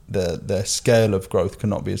think the scale of growth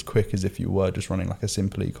cannot be as quick as if you were just running like a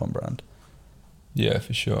simple e-com brand. Yeah,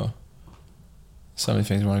 for sure. So many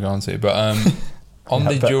things we want to go on to, but on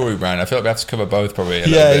the jewelry brand, I feel like we have to cover both probably.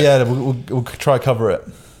 We'll try to cover it.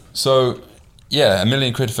 So yeah, £1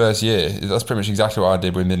 million first year. That's pretty much exactly what I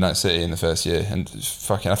did with Midnight City in the first year. And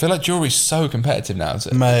fucking, I feel like jewelry's so competitive now.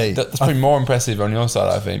 So Mate, that's probably more impressive on your side,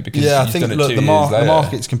 I think, because I you've think done it 2 years later. The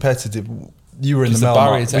market's competitive. You were in the male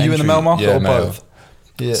market. Were you in the male market or male. both?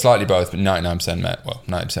 Yeah. Slightly both, but 99% male. Well,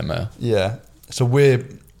 90% male. Yeah. So we're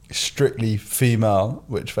strictly female,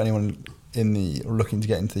 which for anyone looking to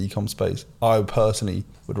get into the e-com space, I personally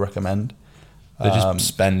would recommend. They just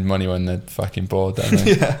spend money when they're fucking bored, don't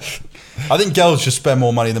they? Yeah. I think girls just spend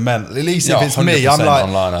more money than men. At least if it's me, I'm like,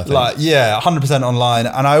 online, I think. 100% online.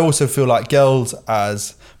 And I also feel like girls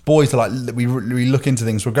as boys are like, we look into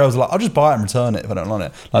things where girls are like, I'll just buy it and return it if I don't want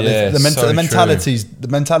it. Like the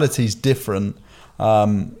mentality's different.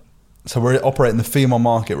 So we're operating the female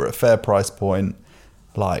market. We're at a fair price point.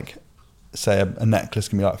 Like, say a necklace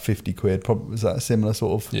can be like 50 quid. Probably, is that a similar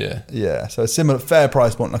sort of? Yeah. So a similar fair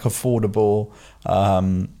price point, like affordable.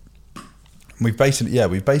 We've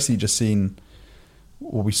basically just seen,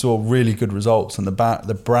 we saw really good results, and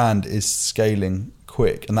the brand is scaling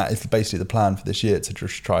quick, and that is basically the plan for this year, to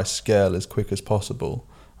just try scale as quick as possible.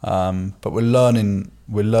 But we're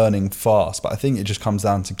learning fast. But I think it just comes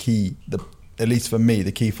down to at least for me,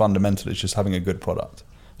 the key fundamental is just having a good product.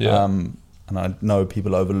 Yeah. And I know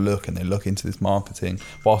people overlook and they look into this marketing,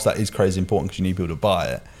 whilst that is crazy important because you need people to buy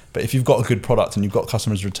it. But if you've got a good product and you've got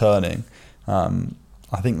customers returning,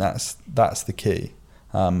 I think that's the key.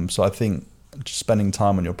 So I think just spending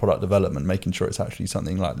time on your product development, making sure it's actually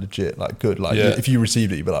something like legit, like good. Like if you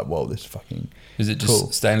received it, you'd be like, whoa, this is fucking Is it just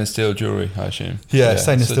cool. Stainless steel jewelry, I assume? Yeah,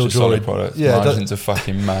 stainless steel jewelry. Solid product. Yeah, margins are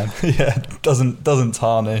fucking mad. Yeah, doesn't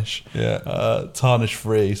tarnish. Yeah, tarnish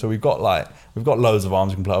free. So we've got loads of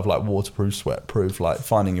arms you can play with, like waterproof, sweatproof, like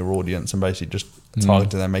finding your audience and basically just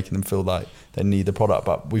targeting them, making them feel like they need the product.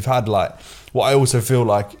 But we've had like, what I also feel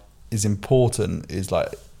like is important is like,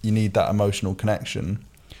 you need that emotional connection.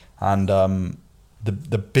 And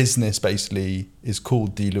the business basically is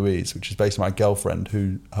called D. Louise, which is based on my girlfriend,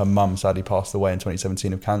 who her mum sadly passed away in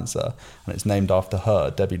 2017 of cancer, and it's named after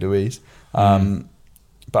her, Debbie Louise.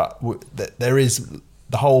 But there is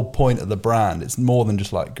the whole point of the brand. It's more than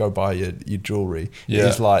just like go buy your jewelry. Yeah.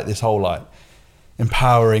 It's like this whole like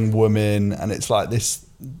empowering women, and it's like this.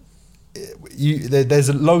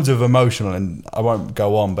 There's loads of emotional, and I won't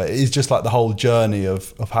go on, but it is just like the whole journey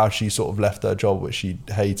of how she sort of left her job, which she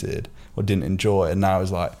hated or didn't enjoy, and now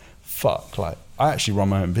is like, fuck, like I actually run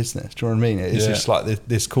my own business. Do you know what I mean? It's just like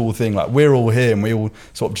this cool thing. Like we're all here and we all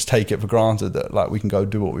sort of just take it for granted that like we can go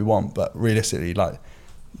do what we want, but realistically, like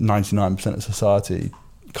 99% of society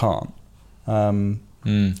can't.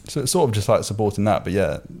 So it's sort of just like supporting that. But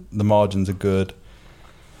yeah, the margins are good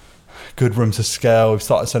room to scale. We've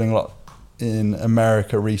started selling a lot in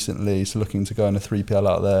America recently, so looking to go in a 3PL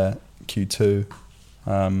out there Q2.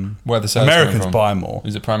 Where the sales Americans buy more.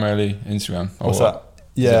 Is it primarily Instagram? What's that?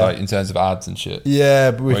 Yeah, is it like in terms of ads and shit. Yeah,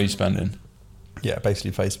 but where are you spending? Yeah, basically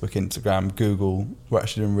Facebook, Instagram, Google. We're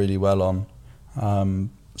actually doing really well on.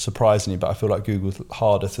 Surprisingly, but I feel like Google's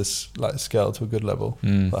harder to like scale to a good level.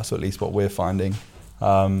 That's at least what we're finding.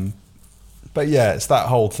 But yeah, it's that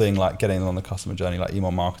whole thing, like getting on the customer journey. Like email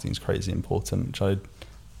marketing is crazy important, which I've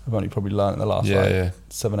only probably learned in the last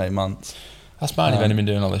 7-8 months. That's mad. You've only been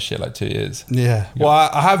doing all this shit like 2 years. Yeah. Well,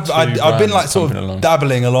 I've been like sort of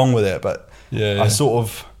dabbling along with it, but I sort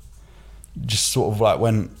of like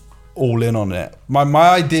went all in on it. My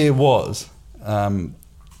idea was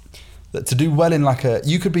that to do well in like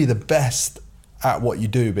you could be the best at what you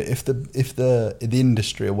do, but if the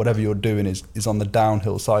industry or whatever you're doing is on the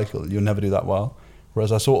downhill cycle, you'll never do that well.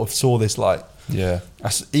 Whereas I sort of saw this like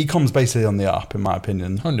e-com's basically on the up, in my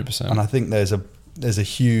opinion. 100%. And I think there's a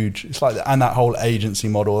huge, it's like, and that whole agency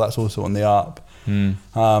model, that's also on the up.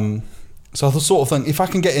 So I sort of think, if I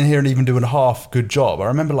can get in here and even do a half good job, I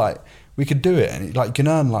remember like we could do it, and like you can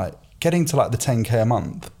earn like getting to like the 10k a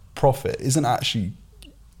month profit isn't actually,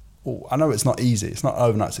 I know it's not easy, it's not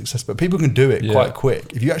overnight success, but people can do it quite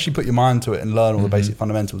quick. If you actually put your mind to it and learn all the basic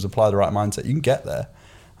fundamentals, apply the right mindset, you can get there.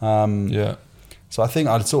 So I think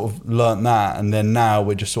I'd sort of learnt that, and then now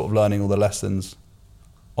we're just sort of learning all the lessons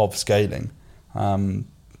of scaling.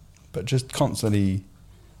 But just constantly,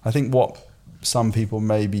 I think what some people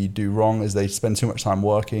maybe do wrong is they spend too much time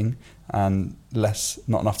working and not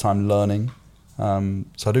enough time learning. So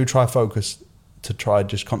I do try focus to try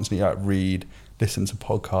just constantly read, listen to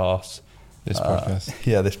podcasts. This podcast.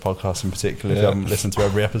 Yeah, this podcast in particular. If you haven't listened to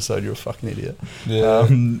every episode, you're a fucking idiot. Yeah.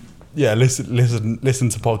 Listen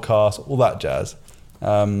to podcasts, all that jazz.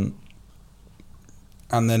 And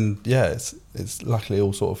then it's luckily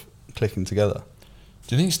all sort of clicking together.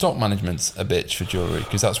 Do you think stock management's a bitch for jewellery?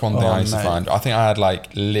 Because that's one thing I used to find. I think I had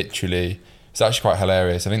literally, it's actually quite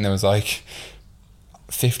hilarious. I think there was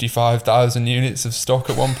 55,000 units of stock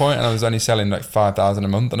at one point, and I was only selling 5,000 a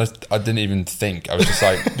month, and I didn't even think. I was just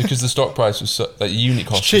because the stock price was so, unit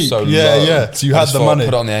cost was so low. Yeah. So you had the money.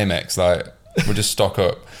 Put it on the Amex, we'll just stock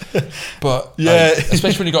up. But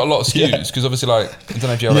especially when you got a lot of SKUs, because obviously I don't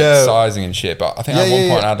know if you have sizing and shit, but I think at one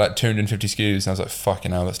point I had 250 SKUs, and I was like,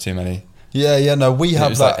 fucking hell, that's too many. No, we have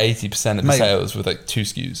it was 80% of the sales with 2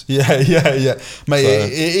 SKUs. Yeah.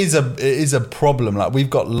 Mate, so. it is a problem. We've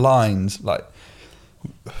got lines,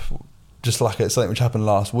 just something which happened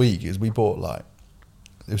last week is we bought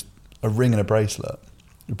it was a ring and a bracelet.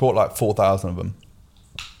 We bought 4,000 of them.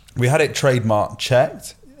 We had it trademark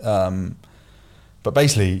checked, but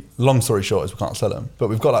basically, long story short is we can't sell them. But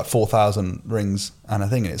we've got 4,000 rings and a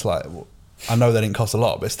thing, and it's I know they didn't cost a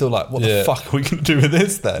lot, but it's still what the fuck are we going to do with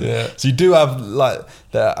this then? Yeah. So you do have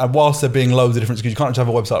and whilst there being loads of different SKUs, you can't just have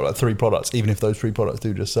a website with 3 products, even if those 3 products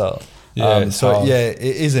do just sell. It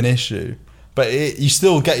is an issue. But you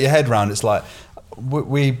still get your head around. It's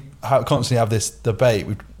we constantly have this debate.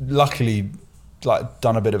 We've luckily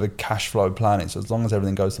done a bit of a cash flow planning, so as long as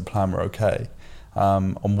everything goes to plan, we're okay.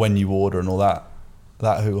 On when you order and all that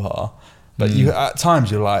hoo-ha. But you at times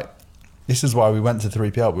you're this is why we went to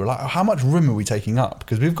 3PL. We were how much room are we taking up?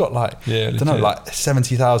 Because we've got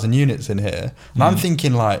 70,000 units in here, and I'm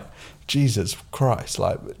thinking Jesus Christ, do you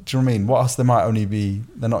know what I mean? Whilst they might only be,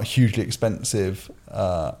 they're not hugely expensive,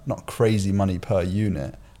 not crazy money per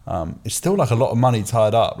unit. It's still a lot of money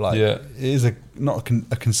tied up. It is a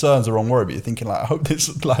concern's the wrong word, but you're thinking I hope this,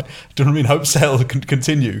 do you know what I mean? Hope sales can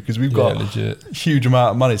continue because we've got a huge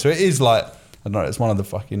amount of money. So it is I don't know, it's one of the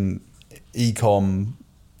fucking e-com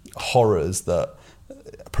horrors that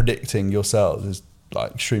predicting your sales is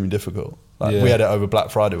extremely difficult. We had it over Black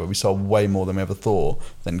Friday where we sold way more than we ever thought.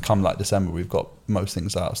 Then come December, we've got most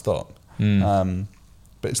things out of stock. But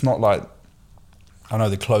it's not I know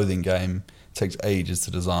the clothing game takes ages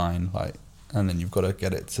to design, and then you've got to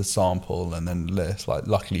get it to sample and then list.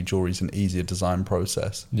 Luckily, jewelry's an easier design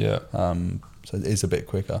process. Yeah. So it is a bit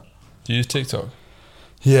quicker. Do you use TikTok?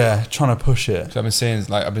 Yeah, trying to push it. So I've been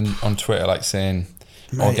seeing, I've been on Twitter, saying.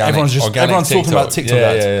 Mate, everyone's talking about TikTok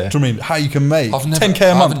ads. Yeah. Do you mean how you can make 10k a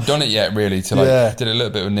I month? haven't done it yet, really. Did a little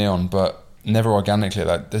bit with Neon, but never organically.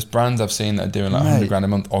 There's brands I've seen that are doing 100 grand a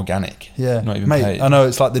month organic. Yeah, not even paid. I know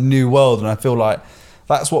it's the new world, and I feel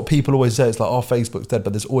that's what people always say. It's Facebook's dead,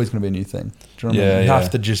 but there's always going to be a new thing. Do you know what I mean? You have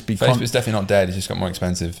to just be. Facebook's definitely not dead. It's just got more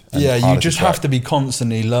expensive. You just have to be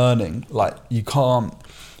constantly learning.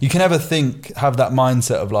 You can never have that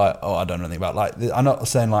mindset of I don't know anything about I'm not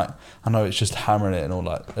saying I know it's just hammering it and all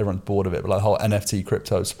everyone's bored of it, but the whole NFT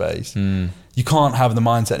crypto space, you can't have the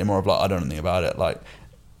mindset anymore of I don't know anything about it.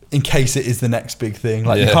 In case it is the next big thing,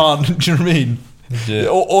 you can't. Do you know what I mean? Yeah.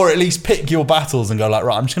 Or at least pick your battles and go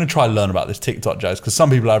right, I'm just going to try and learn about this TikTok jazz because some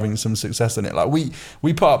people are having some success in it.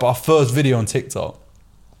 We put up our first video on TikTok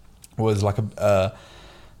was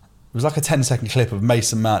it was a 10-second clip of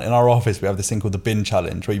Mason Mount. In our office, we have this thing called the bin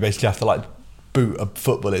challenge, where you basically have to boot a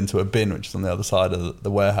football into a bin, which is on the other side of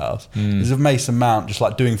the warehouse. There's of Mason Mount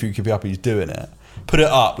just doing for you, keep you up, he's doing it. Put it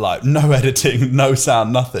up, no editing, no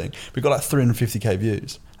sound, nothing. We got 350k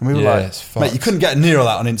views. And we were mate, you couldn't get near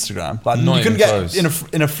that on Instagram. You couldn't get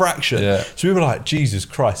in a fraction. Yeah. So we were Jesus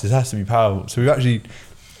Christ, this has to be powerful. So we've actually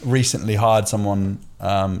recently hired someone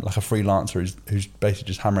a freelancer who's basically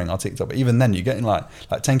just hammering our TikTok. But even then, you're getting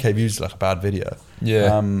 10k views is a bad video.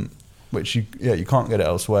 Yeah. Which you can't get it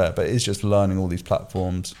elsewhere. But it's just learning all these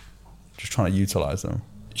platforms, just trying to utilize them.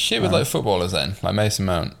 Shit with footballers then, Mason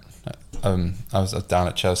Mount. I was down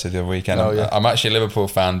at Chelsea the other weekend. Oh, I'm actually a Liverpool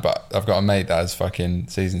fan, but I've got a mate that has fucking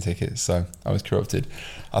season tickets, so I was corrupted.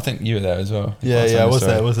 I think you were there as well. Yeah, I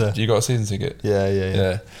was there. You got a season ticket?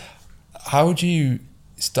 Yeah. How would you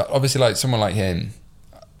start? Obviously, someone like him,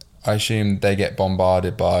 I assume they get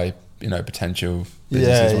bombarded by potential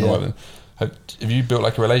businesses. Have you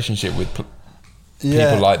built a relationship with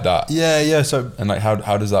people like that? Yeah. So and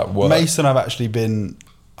how does that work? Mason,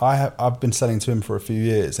 I've been selling to him for a few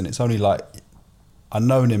years, and it's only I'd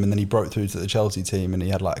known him, and then he broke through to the Chelsea team, and he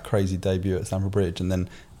had like a crazy debut at Stamford Bridge, and then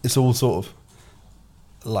it's all sort of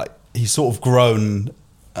like he's sort of grown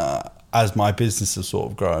as my business has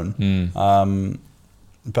sort of grown.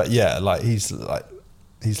 But yeah, like he's like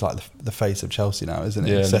the face of Chelsea now, isn't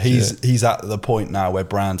he? Yeah, so he's at the point now where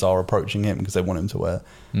brands are approaching him because they want him to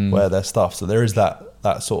wear their stuff. So there is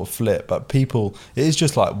that sort of flip. But people, it is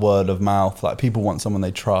just like word of mouth. Like people want someone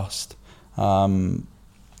they trust.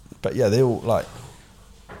 But yeah, they all like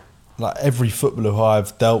every footballer who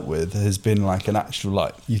I've dealt with has been like an actual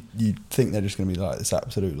like you think they're just going to be like this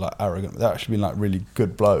absolute like arrogant. But they're actually been like really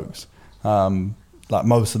good blokes. Like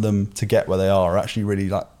most of them to get where they are actually really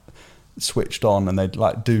like switched on, and they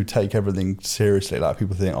like do take everything seriously. Like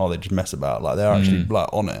people think, oh, they just mess about. Like they're actually like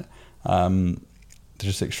on it. They're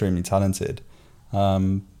just extremely talented.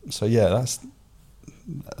 So yeah, that's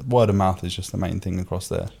word of mouth is just the main thing across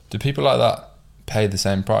there. Do people like that pay the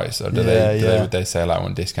same price, or would they say like I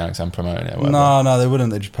want discount because I'm promoting it? Or whatever? No, they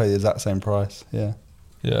wouldn't. They just pay the exact same price. Yeah.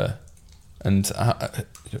 And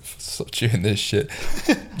stop chewing this shit.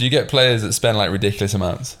 Do you get players that spend like ridiculous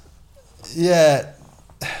amounts? Yeah.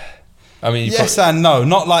 I mean, yes and no.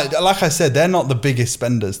 Not like I said, they're not the biggest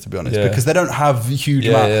spenders, to be honest, because they don't have huge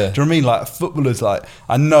amount. Yeah. Do you know what I mean? Like footballers, like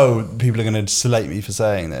I know people are going to slate me for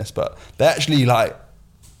saying this, but they actually like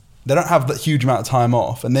they don't have that huge amount of time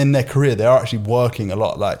off, and in their career they are actually working a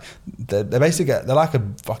lot. Like they're basically they're like a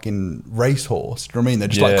fucking racehorse. Do you know what I mean? They're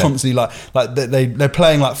just like constantly like they're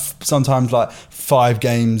playing like sometimes like 5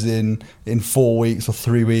 games in 4 weeks or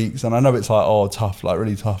 3 weeks, and I know it's like tough, like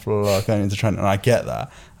really tough, like going into training, and I get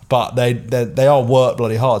that. But they are work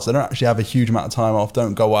bloody hard, so they don't actually have a huge amount of time off.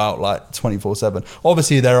 Don't go out like 24/7.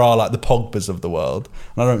 Obviously, there are like the Pogbas of the world,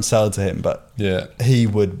 and I don't sell to him, but he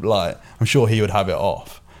would like. I'm sure he would have it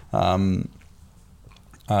off. But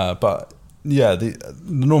yeah, the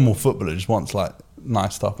normal footballer just wants like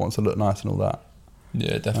nice stuff, wants to look nice and all that.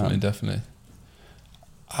 Yeah, definitely.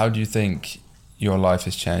 How do you think your life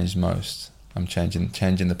has changed most? I'm changing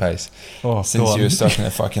the pace. Since you were stuck in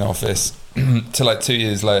a fucking office to like 2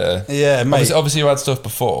 years later. Yeah, mate. Obviously you had stuff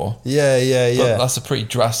before. Yeah. But that's a pretty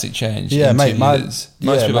drastic change. Yeah, in mate. 2 years.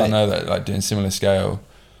 Most people don't know that, like doing similar scale,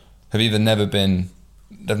 have either never been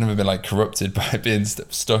like corrupted by being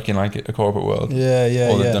stuck in like a corporate world. Yeah.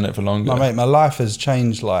 Or they've done it for longer. My life has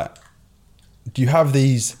changed. Like, do you have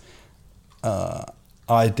these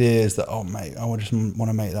ideas that mate, I just want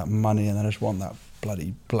to make that money, and then I just want that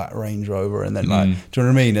bloody black Range Rover, and then like, do you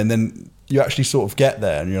know what I mean? And then you actually sort of get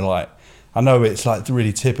there, and you're like, I know it's like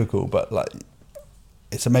really typical, but like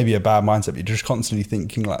it's maybe a bad mindset. But you're just constantly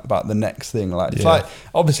thinking like about the next thing. Like it's like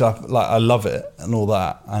obviously I love it and all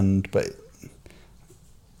that, but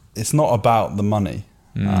it's not about the money.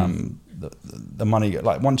 The money,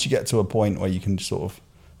 like once you get to a point where you can just sort of,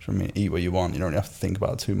 do you know what I mean, eat what you want, you don't really have to think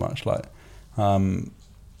about it too much. Like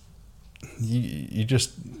you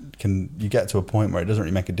just you get to a point where it doesn't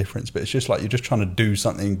really make a difference, but it's just like you're just trying to do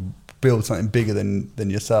something, build something bigger than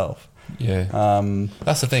yourself.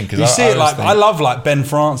 That's the thing, because you see it like I love like Ben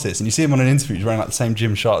Francis, and you see him on an interview, he's wearing like the same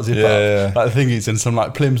Gymshark zip up, like the thing is in some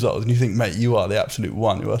like plimsolls, and you think, mate, you are the absolute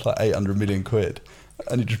one. You're worth like 800 million quid,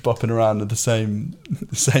 and you're just bopping around with the same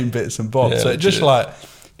bits and bobs. So it just like,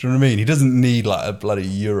 do you know what I mean? He doesn't need like a bloody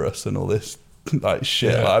Urus and all this like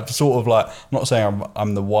shit. Like, I'm sort of like, I'm not saying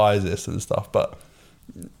I'm the wisest and stuff, but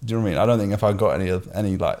do you know what I mean? I don't think if I got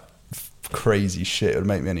any like crazy shit, it would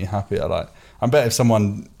make me any happier. Like, I bet if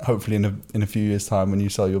someone, hopefully in a few years' time, when you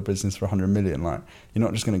sell your business for 100 million, like, you're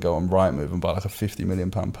not just going to go on Rightmove and buy like a 50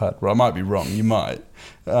 million pound pad. Well, I might be wrong. You might.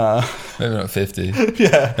 Maybe not 50.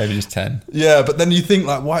 Yeah. Maybe just 10. Yeah, but then you think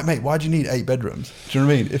like, why do you need 8 bedrooms? Do you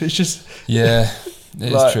know what I mean? If it's just... Yeah,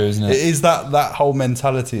 it is true, isn't it? It is that whole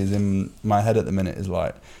mentality is in my head at the minute, is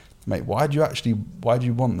like, mate, why do you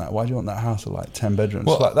want that? Why do you want that house of like 10 bedrooms?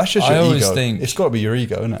 Well, like, that's just your ego. I always ego. think it's got to be your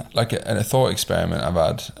ego, isn't it? Like a thought experiment I've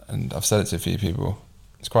had, and I've said it to a few people.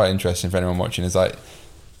 It's quite interesting for anyone watching. Is like,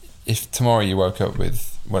 if tomorrow you woke up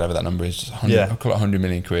with whatever that number is, I'll call it 100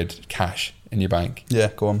 million quid cash in your bank.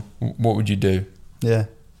 Yeah, go on. What would you do? Yeah,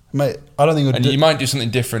 mate, I don't think. You might do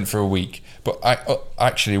something different for a week, but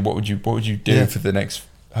actually, what would you do for the next,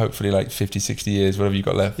 hopefully, like 50, 60 years, whatever you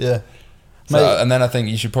got left? Yeah. So, and then I think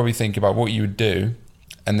you should probably think about what you would do,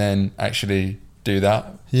 and then actually do that.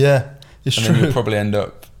 Yeah, it's and true. Then you'll probably end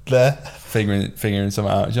up there figuring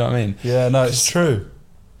something out. Do you know what I mean? Yeah, no, it's true.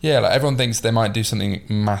 Yeah, like everyone thinks they might do something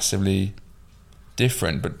massively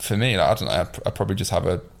different, but for me, like, I don't know. I'd probably just have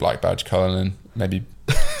a black badge Cullinan, maybe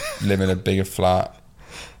live in a bigger flat,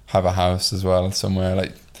 have a house as well somewhere.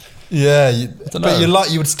 Like, yeah, but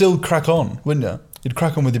you would still crack on, wouldn't you? You'd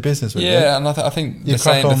crack on with your business, wouldn't you? Yeah, and I think the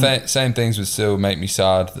same things would still make me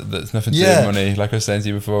sad. There's nothing to do with money, like I was saying to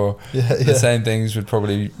you before. The same things would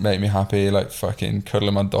probably make me happy, like fucking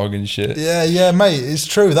cuddling my dog and shit. Yeah, mate, it's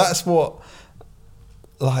true. That's what,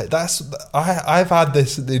 like, I've had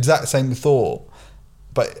the exact same thought,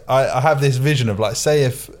 but I have this vision of, like, say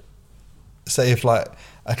if like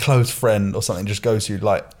a close friend or something just goes to you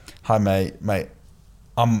like, hi mate, my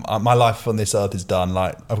life on this earth is done,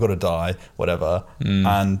 like I've got to die, whatever,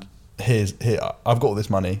 and here I've got all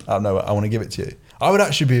this money out of nowhere, I want to give it to you. I would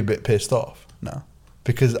actually be a bit pissed off now,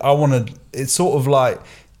 because it's sort of like,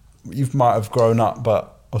 you might have grown up,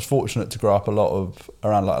 but I was fortunate to grow up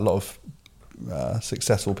around a lot of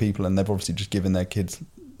successful people, and they've obviously just given their kids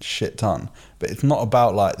shit ton, but it's not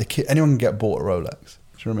about like anyone can get bought a Rolex.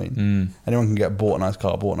 Do you know what I mean? Anyone can get bought a nice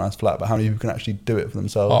car, bought a nice flat, but how many people can actually do it for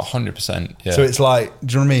themselves? Oh, 100%. Yeah. So it's like,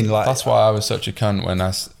 do you know what I mean? Like, that's why I was such a cunt when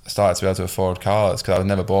I started to be able to afford cars, because I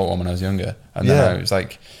never bought one when I was younger. And then it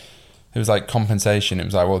was like compensation. It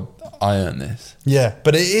was like, well, I earn this. Yeah,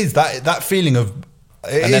 but it is that feeling of.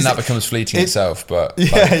 And then that becomes fleeting itself. But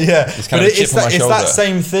yeah, like, yeah. It's kind of a chip on my shoulder. It's that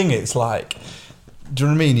same thing. It's like, do you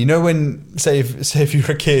know what I mean? You know when say if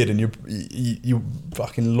you're a kid and you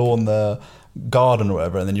fucking lawn the garden or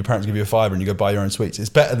whatever, and then your parents give you a fiver and you go buy your own sweets, it's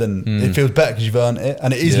better than it feels better because you've earned it,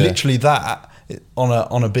 and it is literally that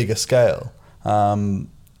on a bigger scale.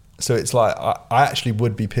 So it's like I actually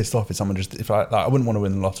would be pissed off if someone I wouldn't want to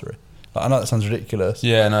win the lottery. Like, I know that sounds ridiculous.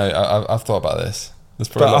 Yeah, no, I've thought about this.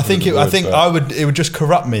 But I think it would just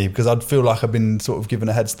corrupt me, because I'd feel like I've been sort of given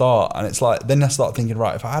a head start, and it's like, then I start thinking,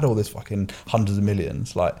 right, if I had all this fucking hundreds of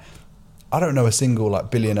millions, like, I don't know a single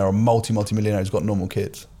like billionaire or multi-millionaire who's got normal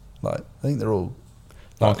kids. Like, I think they're all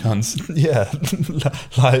like cunts. Yeah,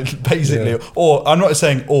 like basically, or I'm not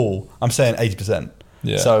saying all, I'm saying 80%.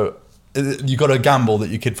 Yeah. So you got to gamble that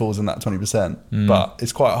your kid falls in that 20%, but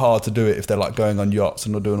it's quite hard to do it if they're like going on yachts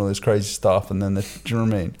and not doing all this crazy stuff, and then do you know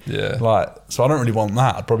what I mean? Yeah. Like, so I don't really want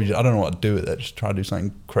that. I don't know what to do with it. Just try to do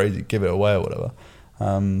something crazy, give it away or whatever.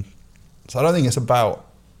 So I don't think it's about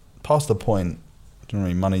past the point. Do you know what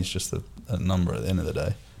I mean? Money's just a number at the end of the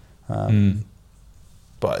day.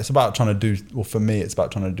 But it's about trying to do, well, for me, it's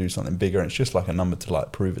about trying to do something bigger. And it's just like a number to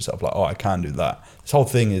like prove itself. Like, oh, I can do that. This whole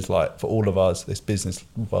thing is like, for all of us, this business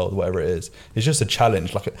world, whatever it is, it's just a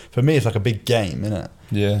challenge. Like, for me, it's like a big game, isn't it?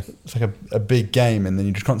 Yeah. It's like a big game, and then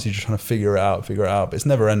you're just constantly just trying to figure it out. But it's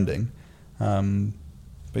never ending. But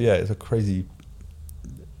yeah, it's a crazy,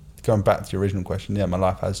 going back to your original question, yeah, my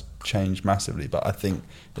life has changed massively, but I think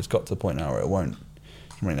it's got to the point now where it won't.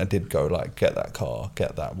 I mean, I did go like, get that car,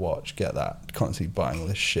 get that watch, get that, constantly buying all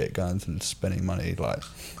this shit, going and spending money, like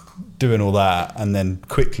doing all that, and then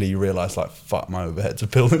quickly you realise like, fuck, my overheads are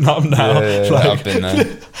building up now. Yeah, like, I've been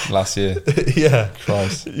there last year. Yeah.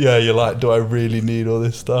 Christ. Yeah, you're like, do I really need all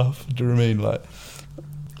this stuff? Do you know what I mean? Like,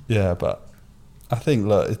 yeah, but I think,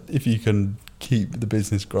 look, if you can keep the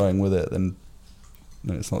business growing with it, then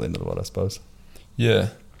it's not the end of the world, I suppose. Yeah.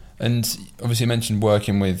 And obviously you mentioned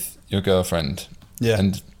working with your girlfriend. Yeah.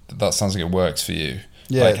 And that sounds like it works for you.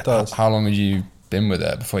 Yeah, like, it does. How long had you been with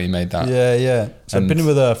her before you made that? Yeah. So I've been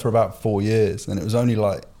with her for about 4 years, and it was only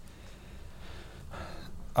like,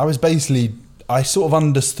 I sort of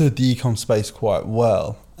understood the e-com space quite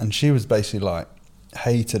well, and she was basically like,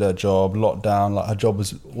 hated her job, locked down, like her job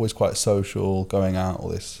was always quite social, going out,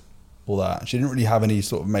 all that. She didn't really have any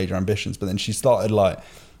sort of major ambitions, but then she started like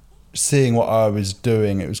seeing what I was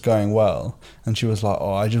doing, it was going well, and she was like,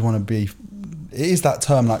 oh, I just want to be, it is that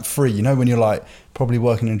term like free, you know, when you're like probably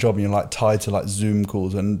working in a job and you're like tied to like Zoom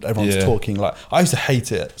calls and everyone's talking. Like, I used to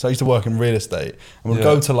hate it. So I used to work in real estate, and we'd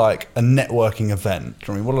go to like a networking event. Do you know what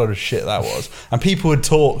I mean? What a load of shit that was. And people would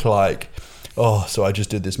talk like, oh, so I just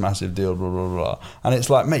did this massive deal, blah, blah, blah. And it's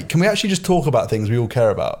like, mate, can we actually just talk about things we all care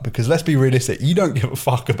about? Because let's be realistic, you don't give a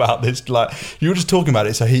fuck about this. Like, you're just talking about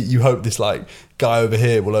it, so you hope this like guy over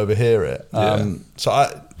here will overhear it.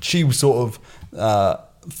 So she sort of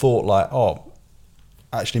thought like, oh,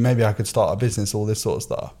 actually maybe I could start a business, all this sort of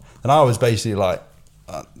stuff. And I was basically like,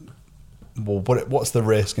 well, what's the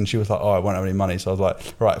risk? And she was like, oh, I won't have any money. So I was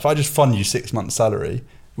like, right, if I just fund you 6 months salary,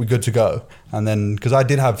 we're good to go. And then, because I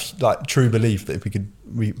did have like true belief that if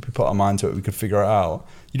we put our mind to it, we could figure it out.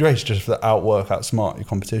 You'd basically just outsmart your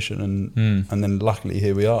competition, and then luckily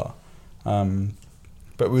here we are.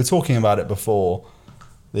 But we were talking about it before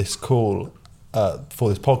this call, for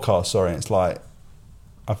this podcast, sorry, and it's like,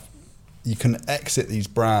 you can exit these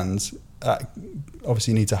brands.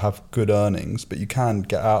 Obviously you need to have good earnings, but you can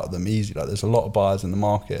get out of them easy. Like, there's a lot of buyers in the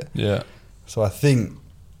market. Yeah. So I think,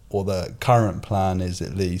 or the current plan is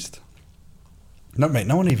at least, No, mate,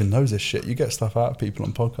 no one even knows this shit. You get stuff out of people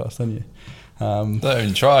on podcasts, don't you? Don't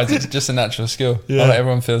even try. It's just a natural skill. Yeah. I let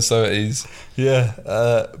everyone feel so at ease. Yeah,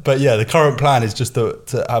 but yeah, the current plan is just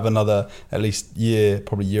to have another at least year,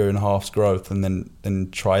 probably year and a half's growth, and then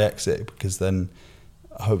try exit, because then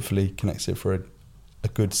hopefully can exit for a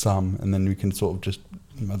good sum, and then we can sort of just,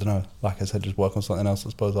 I don't know, like I said, just work on something else, I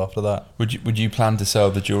suppose, after that. Would you plan to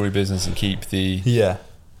sell the jewelry business and keep the Yeah.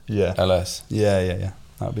 LS? Yeah.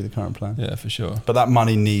 That would be the current plan. Yeah, for sure. But that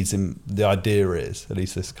money needs him. The idea is, at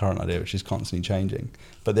least this current idea, which is constantly changing,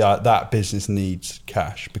 but that business needs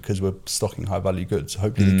cash because we're stocking high value goods. So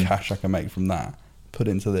hopefully the cash I can make from that, put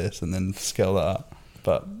into this, and then scale that up.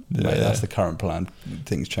 But mate, that's the current plan.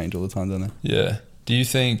 Things change all the time, don't they? Yeah. Do you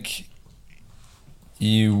think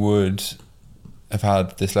you would have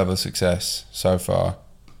had this level of success so far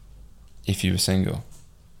if you were single?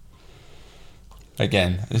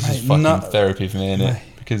 Again, this is fucking therapy for me, innit?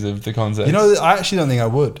 Because of the concept. You know, I actually don't think I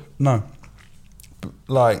would. No.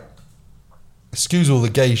 Like, excuse all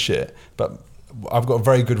the gay shit, but I've got a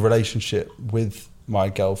very good relationship with my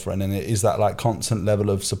girlfriend, and it is that like constant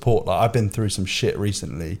level of support. Like, I've been through some shit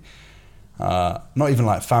recently, not even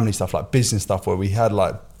like family stuff, like business stuff, where we had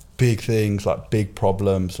like big things, like big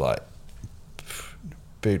problems, like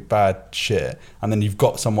big bad shit, and then you've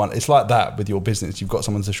got someone. It's like that with your business. You've got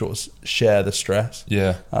someone to sort of share the stress.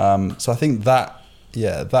 Yeah. So I think that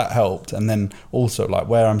helped, and then also like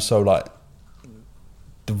where I'm so like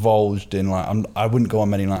divulged in, like I wouldn't go on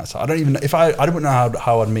many nights. I don't even know I don't know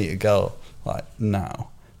how I'd meet a girl like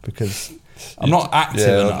now, because I'm not active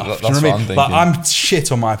enough. That's Do you know what what I mean? I'm Like, I'm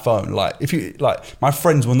shit on my phone. Like, if you like, my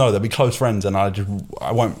friends will know, they'll be close friends, and I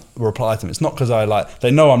won't reply to them. It's not because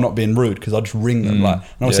they know I'm not being rude, because I'll just ring them. Like, and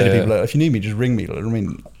I'll say to people, like, if you need me, just ring me. Like, I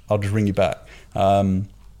mean, I'll just ring you back.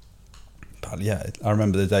 But yeah, I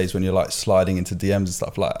remember the days when you're like sliding into DMs and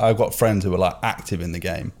stuff. Like, I've got friends who are like active in the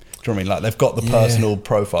game. Do you know what I mean? Like, they've got the personal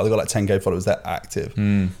profile. They've got like 10k followers. They're active.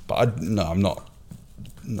 But I'm not.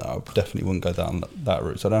 No, I definitely wouldn't go down that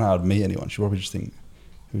route. So I don't know how I'd meet anyone. She'd probably just think,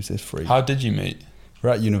 who's this freak? How did you meet?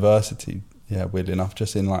 We're at university. Yeah, weirdly enough,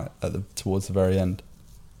 just in like towards the very end.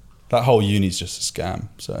 That whole uni's just a scam.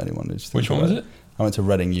 So anyone who's Which one was it? I went to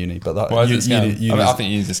Reading Uni, but that Why is it a scam? I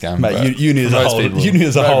think uni's a scam. Mate, uni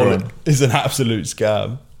as a whole is an absolute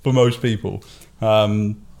scam for most people.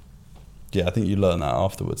 Yeah, I think you learn that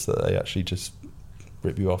afterwards, that they actually just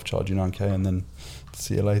rip you off, charge you 9k, and then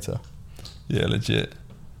see you later. Yeah, legit.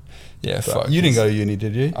 Yeah, But fuck. you didn't go to uni,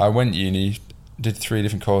 did you? I went uni, did 3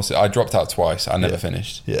 different courses. I dropped out twice. I never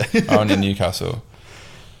finished. Yeah. I went in Newcastle.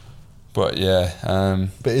 But yeah.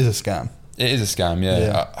 But it is a scam. It is a scam,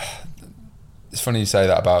 yeah. It's funny you say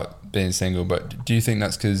that about being single, but do you think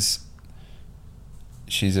that's because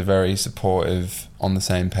she's a very supportive, on the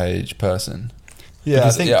same page person?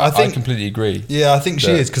 Yeah, Because, I completely agree. Yeah, I think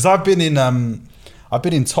she is, because I've been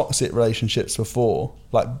in toxic relationships before,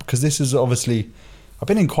 like, because this is obviously, I've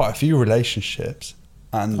been in quite a few relationships,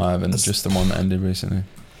 and I haven't, just the one that ended recently.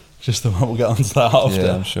 Just the one, we'll get onto that after.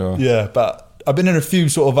 Yeah, I'm sure. Yeah, but I've been in a few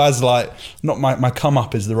sort of, as like, not my come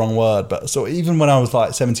up is the wrong word, but so even when I was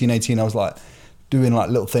like 17, 18, I was like doing like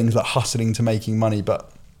little things like hustling to making money,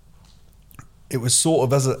 but it was sort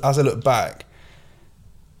of, as I look back,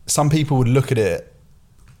 some people would look at it,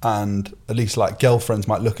 and at least like girlfriends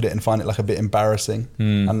might look at it and find it like a bit embarrassing.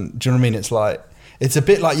 And do you know what I mean? It's like, it's a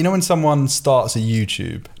bit like, you know, when someone starts a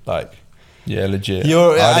YouTube, like, yeah, legit.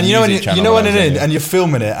 and you know when and you're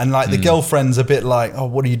filming it, and like the girlfriend's a bit like, oh,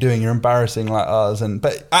 what are you doing? You're embarrassing like us.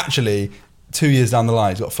 But actually, 2 years down the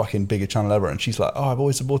line, he's got a fucking bigger channel ever, and she's like, oh, I've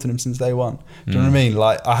always supported him since day one. Do you know what I mean?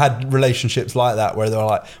 Like, I had relationships like that where they're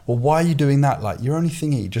like, well, why are you doing that? Like, you're only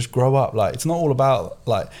thingy, just grow up. Like, it's not all about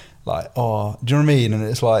like, oh, do you know what I mean? And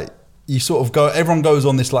it's like, you sort of go, everyone goes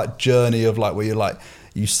on this like journey of like, where you're like,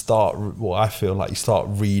 you start, well, I feel like you start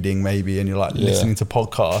reading maybe, and you're like listening to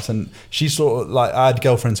podcasts, and she sort of like, I had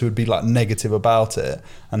girlfriends who would be like negative about it,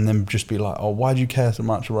 and then just be like, oh, why do you care so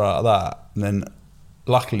much about that? And then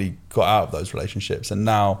luckily got out of those relationships, and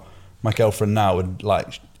now my girlfriend now would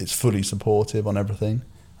like, it's fully supportive on everything.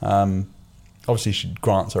 Obviously she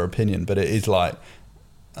grants her opinion, but it is like,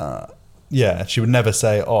 yeah, she would never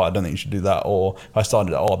say, oh, I don't think you should do that, or if I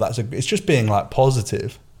started, oh, it's just being like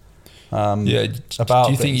positive. Yeah. About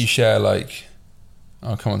do you think things. you share like,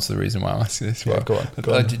 I'll come on to the reason why I'm asking this. Yeah, go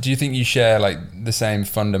on. Do you think you share like the same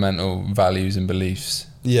fundamental values and beliefs?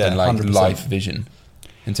 Yeah, and like 100%. life vision,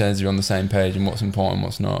 in terms of you're on the same page and what's important and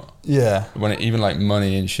what's not? Yeah. Even like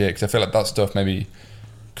money and shit, because I feel like that stuff maybe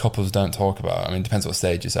couples don't talk about. I mean, it depends what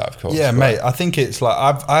stage it's at, of course. Yeah, mate. I think it's like,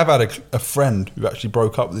 I've had a friend who actually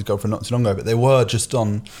broke up with his girlfriend not too long ago, but they were just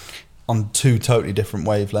on 2 totally different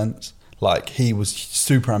wavelengths. Like he was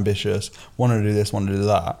super ambitious, wanted to do this, wanted to do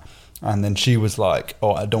that. And then she was like,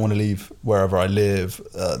 oh, I don't want to leave wherever I live.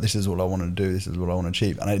 This is what I want to do. This is what I want to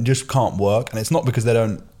achieve. And it just can't work. And it's not because they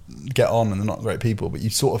don't get on and they're not great people, but you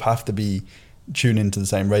sort of have to be tuned into the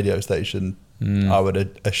same radio station, I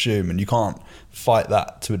would assume. And you can't fight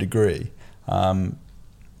that to a degree.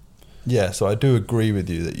 Yeah, so I do agree with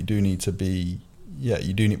you that you do need to be,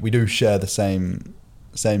 we do share the same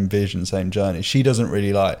vision, same journey. She doesn't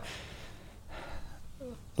really like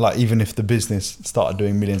even if the business started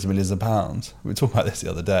doing millions and millions of pounds, we were talking about this the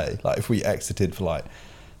other day, like if we exited for like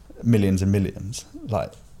millions and millions,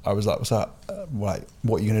 like I was like, what's that, like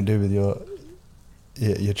what are you going to do with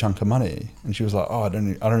your chunk of money? And she was like, oh, I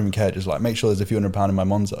don't even care, just like make sure there's a few £100 in my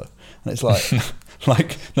Monzo. And it's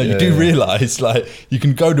like no, you do realise like you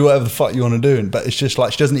can go do whatever the fuck you want to do, but it's just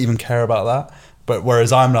like she doesn't even care about that. But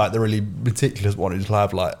whereas I'm like the really meticulous one who's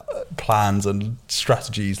have like plans and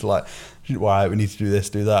strategies, like why we need to do this,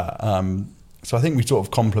 do that. So I think we sort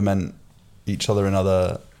of complement each other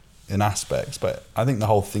in aspects. But I think the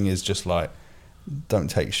whole thing is just like, don't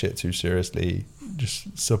take shit too seriously.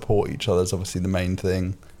 Just support each other is obviously the main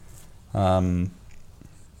thing. Yeah,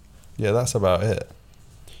 that's about it.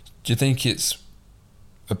 Do you think it's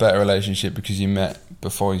a better relationship because you met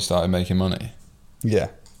before you started making money? Yeah.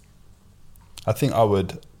 I think I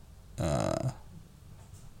would,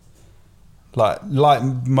 like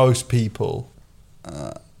most people,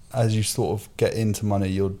 as you sort of get into money,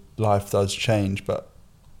 your life does change. But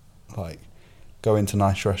like going to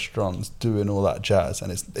nice restaurants, doing all that jazz,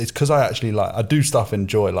 and it's because I actually I do stuff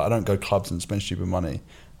enjoy. Like I don't go clubs and spend stupid money,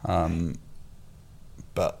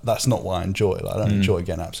 but that's not what I enjoy. Like I don't enjoy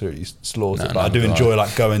getting absolutely slaughtered. But I do enjoy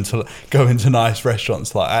like going to nice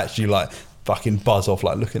restaurants. Like actually like fucking buzz off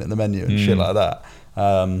like looking at the menu and shit like that.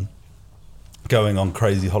 Going on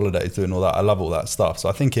crazy holidays, doing all that. I love all that stuff. So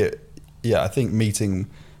I think I think meeting,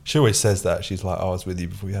 she always says that. She's like, oh, I was with you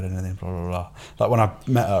before you had anything, blah, blah, blah. Like when I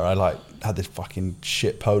met her, I like had this fucking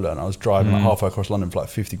shit Polo and I was driving like halfway across London for like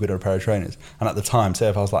 50 quid on a pair of trainers. And at the time, say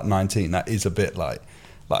if I was like 19, that is a bit like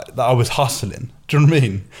I was hustling. Do you know what I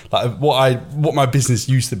mean? Like what my business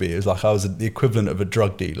used to be is like I was the equivalent of a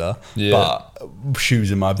drug dealer, but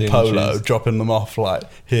shoes in my Polo, dropping them off like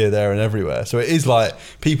here, there, and everywhere. So it is like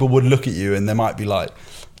people would look at you and they might be like, I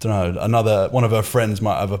don't know, one of her friends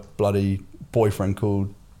might have a bloody boyfriend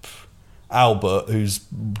called Albert who's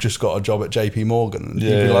just got a job at JP Morgan, and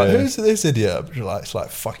you'd be like, who's this idiot? But you're like, it's like,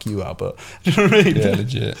 fuck you, Albert. Do you know what I mean? Yeah,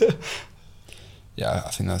 legit. Yeah, I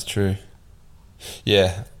think that's true.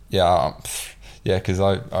 Yeah, because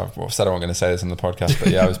I said I wasn't going to say this on the podcast, but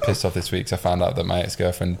yeah, I was pissed off this week because I found out that my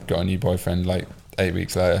ex-girlfriend got a new boyfriend like 8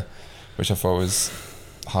 weeks later, which I thought was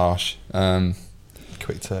harsh.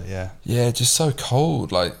 Quick to, yeah, just so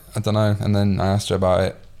cold, like I don't know. And then I asked her about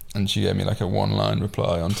it and she gave me like a 1-line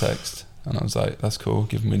reply on text, and I was like, that's cool,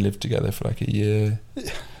 given we lived together for like a year.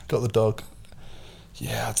 Got the dog.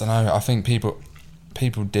 Yeah, I don't know, I think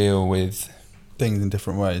people deal with things in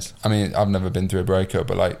different ways. I mean, I've never been through a breakup,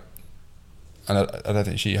 but like, and I don't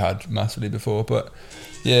think she had massively before, but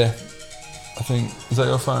yeah, I think, is that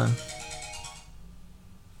your phone?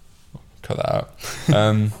 Cut that out.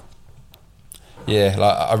 Yeah,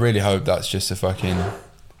 like I really hope that's just a fucking,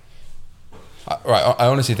 right, I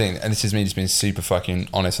honestly think, and this is me just being super fucking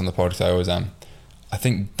honest on the podcast, I always am, I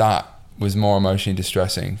think that was more emotionally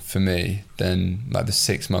distressing for me than like the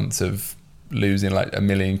 6 months of losing like £1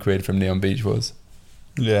 million from Neon Beach was.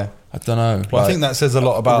 Yeah, I don't know. Well, like, I think that says a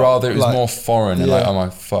lot about. Rather, it was like, more foreign and like, oh my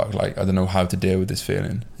fuck, like I don't know how to deal with this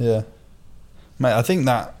feeling. Yeah, mate, I think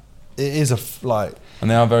that it is and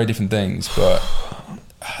they are very different things, but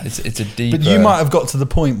it's a deeper. But you might have got to the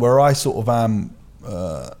point where I sort of am.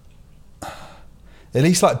 At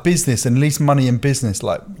least like business, and at least money in business,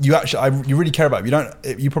 like you really care about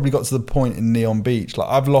it. You probably got to the point in Neon Beach, like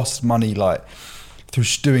I've lost money like through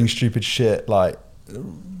doing stupid shit, like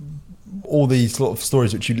all these sort of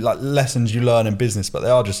stories which you like, lessons you learn in business, but they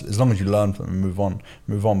are just, as long as you learn from them and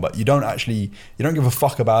move on, but you don't give a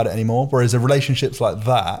fuck about it anymore. Whereas the relationships like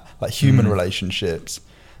that, like human relationships,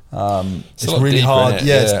 it's really hard.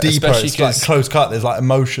 It's deeper. Especially it's like close cut. There's like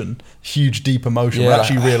emotion, huge deep emotion. We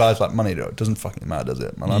actually realise like money, it doesn't fucking matter, does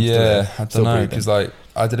it? I don't know, because like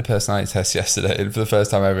I did a personality test yesterday for the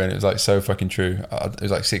first time ever, and it was like so fucking true. It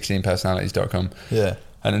was like 16personalities.com. Yeah.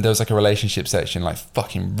 And then there was like a relationship section, like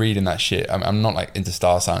fucking reading that shit. I'm not like into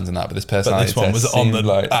star signs and that, but this personality but this one was on the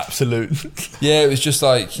like absolute. Yeah, it was just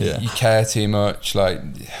like you care too much. Like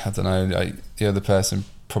I don't know, like the other person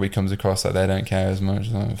probably comes across like they don't care as much.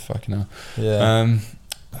 Like, fucking hell. Yeah.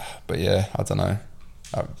 But yeah, I don't know.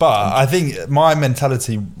 But I think my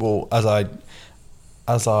mentality, well, as I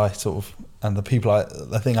as I sort of, and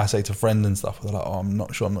the thing I say to friends and stuff, they're like, oh, I'm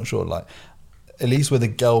not sure. Like, at least with a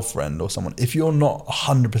girlfriend or someone, if you're not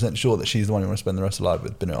 100% sure that she's the one you want to spend the rest of life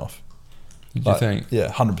with, bin it off. Do you think?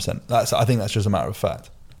 Yeah, 100%. I think that's just a matter of fact.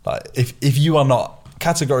 Like, if you are not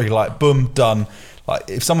categorically like, boom, done. Like,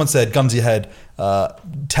 if someone said, gun to your head,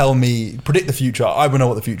 tell me, predict the future, I will know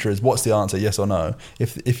what the future is. What's the answer? Yes or no?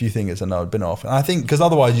 If you think it's a no, bin it off. And I think, because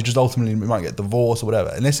otherwise you just ultimately might get divorced or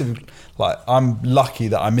whatever. Unless, like, I'm lucky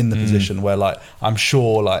that I'm in the position where, like, I'm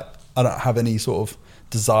sure, like, I don't have any sort of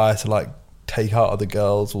desire to, like, take out other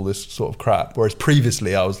girls, all this sort of crap. Whereas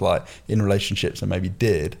previously I was, like, in relationships and maybe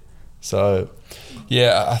did. So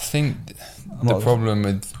yeah, I think the problem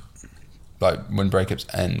with, like, when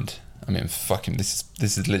breakups end, I mean, fucking, this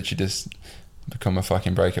is literally just become a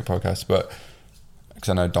fucking breakup podcast, but because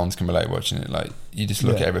I know Dons can relate watching it, like, you just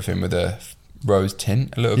look at everything with a rose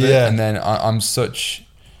tint a little bit, and then I'm such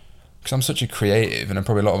a creative, and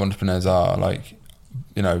probably a lot of entrepreneurs are, like,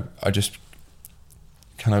 you know, I just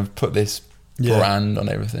kind of put this brand on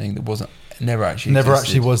everything that never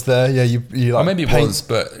actually was there. Yeah, you like, or maybe it was,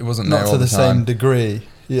 but it wasn't there not all to the time. same degree.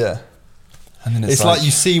 Yeah. And then it's like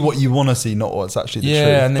you see what you want to see, not what's actually the truth.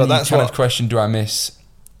 Yeah, and then but that's kind of question, do I miss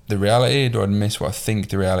the reality? Do I miss what I think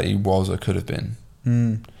the reality was or could have been?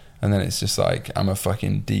 And then it's just like, I'm a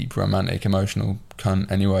fucking deep, romantic, emotional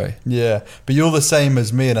cunt anyway. Yeah, but you're the same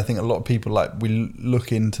as me, and I think a lot of people, like, we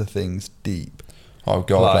look into things deep. Oh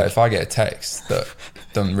God, like, if I get a text that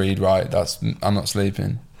doesn't read right, I'm not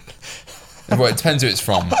sleeping. Well, it depends who it's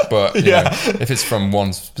from, but you know, if it's from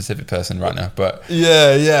one specific person right now, but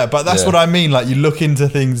but that's what I mean. Like, you look into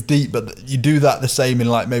things deep, but you do that the same in,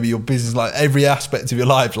 like, maybe your business, like every aspect of your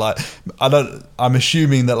life. Like, I'm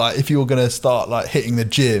assuming that, like, if you're going to start, like, hitting the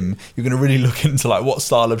gym, you're going to really look into, like, what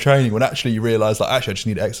style of training, when actually you realize, like, actually I just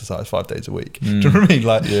need to exercise 5 days a week. Do you know what I mean?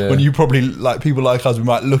 Like, when you probably, like, people like us, we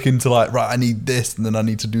might look into, like, right, I need this, and then I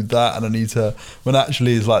need to do that, and I need to, when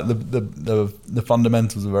actually is like the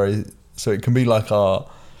fundamentals are very. So it can be like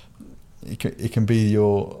it can be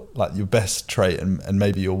your, like, your best trait and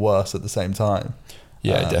maybe your worst at the same time.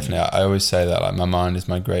 Yeah, definitely. I always say that, like, my mind is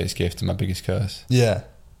my greatest gift and my biggest curse. Yeah,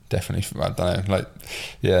 definitely. I don't know, like,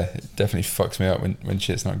 yeah, it definitely fucks me up when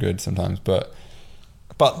shit's not good sometimes. But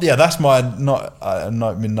yeah, that's my not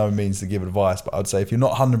no means to give advice, but I'd say if you're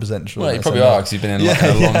not 100% sure, well, you probably are, because you've been in, like,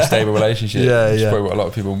 a long stable relationship. Which is probably what a lot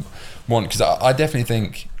of people want. Because I definitely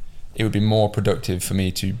think it would be more productive for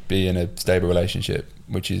me to be in a stable relationship,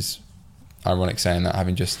 which is ironic saying that,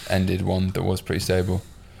 having just ended one that was pretty stable.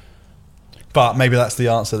 But maybe that's the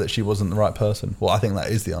answer, that she wasn't the right person. Well, I think that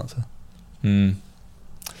is the answer. Who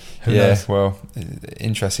knows? Well,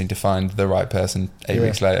 interesting to find the right person 8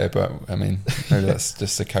 weeks later, but I mean, maybe that's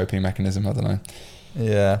just a coping mechanism, I don't know.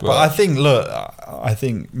 Yeah, but I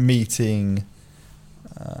think meeting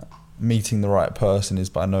the right person is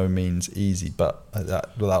by no means easy, but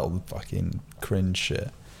without all the fucking cringe shit,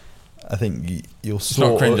 I think you'll sort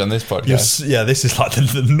of... It's not cringe on this podcast. Yeah, this is like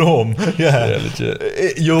the norm. Yeah,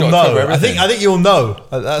 legit. You'll know. I think you'll know.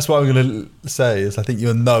 That's what I'm going to say, is I think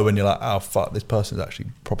you'll know when you're like, oh fuck, this person's actually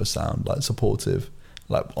proper sound, like, supportive,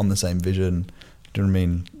 like, on the same vision. Do you know what I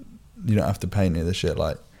mean? You don't have to paint it, this shit,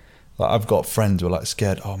 like I've got friends who are, like,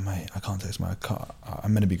 scared. Oh mate, I can't text my car.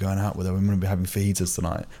 I'm meant to be going out with her. We're going to be having fajitas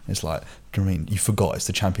tonight. And it's like, do you know what I mean? You forgot it's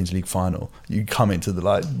the Champions League final. You come into the,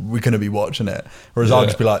 like, we're going to be watching it. Whereas I'll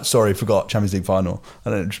just be like, sorry, forgot Champions League final,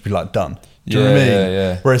 and then it'll just be like, done. Do you know what I mean?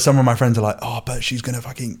 Yeah. Whereas some of my friends are like, oh, but she's going to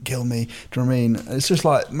fucking kill me. Do you know what I mean? It's just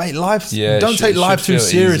like, mate, don't take life too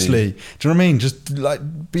seriously. Easy. Do you know what I mean? Just,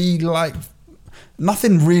 like, be like,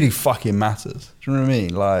 nothing really fucking matters. Do you know what I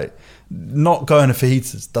mean? Like, not going to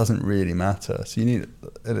fajitas doesn't really matter. So you need,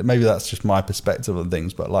 maybe that's just my perspective on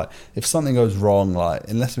things, but, like, if something goes wrong, like,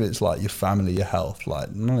 unless it's like your family, your health,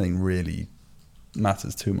 like, nothing really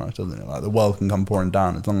matters too much, doesn't it? Like, the world can come pouring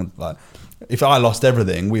down, as long as, like, if I lost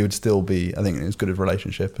everything, we would still be, I think, in as good a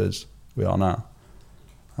relationship as we are now.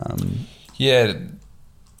 Yeah,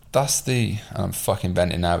 that's the, I'm fucking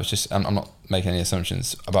venting now, it's just, I'm not making any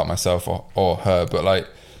assumptions about myself or her, but, like,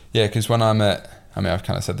 yeah, because when I met, I mean, I've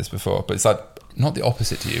kind of said this before, but it's like not the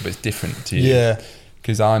opposite to you, but it's different to you. Yeah.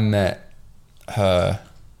 Because I met her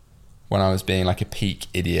when I was being, like, a peak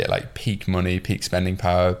idiot, like, peak money, peak spending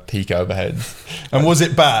power, peak overheads. And was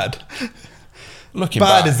it bad? Looking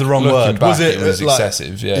bad back, is the wrong word. Back, was it was like,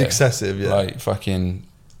 excessive? Yeah. Excessive, yeah. Like, fucking,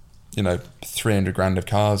 you know, 300 grand of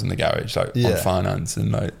cars in the garage, like, on finance,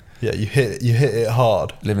 and, like, yeah, you hit it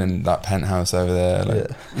hard. Living in that penthouse over there,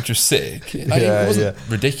 like, which was sick. Like, it wasn't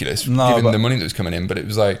ridiculous given the money that was coming in, but it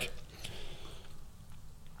was like,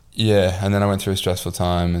 yeah. And then I went through a stressful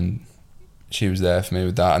time, and she was there for me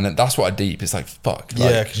with that. And then that's what I deep. It's like, fuck. Like,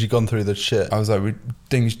 yeah, because you've gone through the shit. I was like,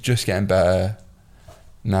 things just getting better.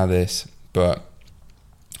 Now this. But,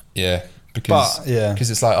 yeah.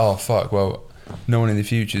 Because it's like, oh, fuck. Well, no one in the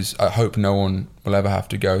futures, I hope no one will ever have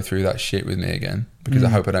to go through that shit with me again. Because I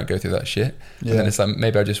hope I don't go through that shit. Yeah. And then it's like,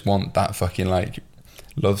 maybe I just want that fucking, like,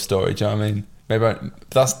 love story. Do you know what I mean? Maybe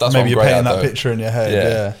that's maybe what you're painting that picture in your head.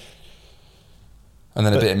 Yeah. And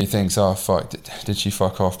then a bit of me thinks, oh fuck, did she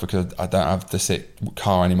fuck off because I don't have the sick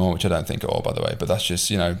car anymore, which I don't think at all, by the way. But that's just,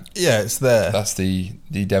 yeah, it's there. That's the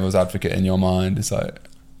devil's advocate in your mind. It's like,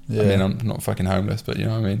 I mean, I'm not fucking homeless, but you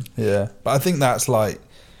know what I mean? Yeah, but I think that's like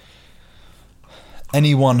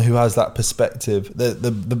anyone who has that perspective.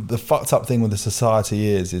 The fucked up thing with the society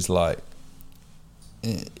is like,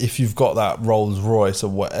 if you've got that Rolls Royce or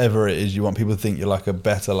whatever it is, you want people to think you're like a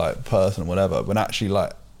better like person or whatever, when actually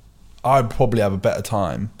like I'd probably have a better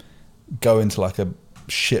time going to like a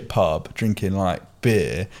shit pub drinking like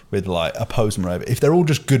beer with like a postman over. If they're all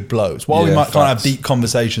just good blokes, while we can't have deep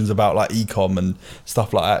conversations about like ecom and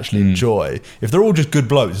stuff like I actually enjoy, if they're all just good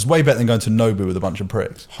blokes, it's way better than going to Nobu with a bunch of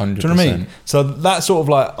pricks. 100%. Do you know what I mean? So that sort of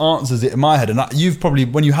like answers it in my head. And you've probably,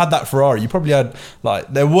 when you had that Ferrari, you probably had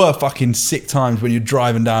like, there were fucking sick times when you're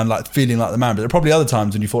driving down like feeling like the man, but there are probably other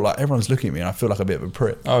times when you thought like everyone's looking at me and I feel like a bit of a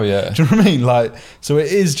prick. Oh yeah. Do you know what I mean? Like, so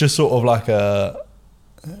it is just sort of like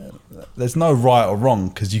there's no right or wrong,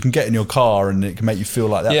 because you can get in your car and it can make you feel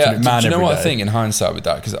like that absolute man. Do you know every what day. I think in hindsight with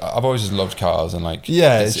that? Because I've always just loved cars and like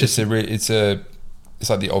it's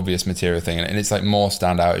like the obvious material thing, and it's like more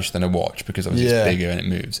standoutish than a watch because obviously it's bigger and it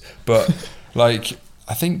moves. But like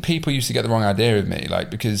I think people used to get the wrong idea of me,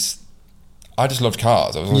 like because I just loved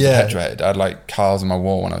cars. I was always a petrolhead. I had like cars on my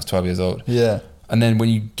wall when I was 12 years old. Yeah. And then when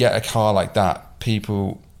you get a car like that,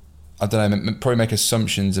 people, I don't know, probably make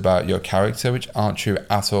assumptions about your character which aren't true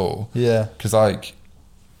at all. Yeah. Because like,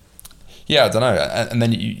 I don't know. And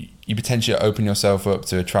then you potentially open yourself up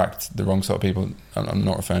to attract the wrong sort of people. I'm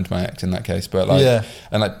not referring to my ex in that case, but like,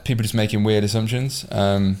 and like people just making weird assumptions.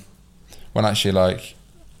 When actually like,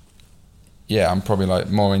 I'm probably like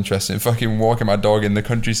more interested in fucking walking my dog in the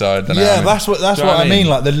countryside than that's what I mean.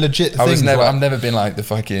 Like the legit things. I've never been like the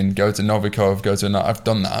fucking go to Novikov, I've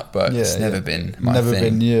done that, but it's never been my thing. Never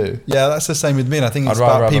been you. Yeah, that's the same with me. And I think it's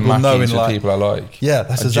about people knowing like people I like. Yeah,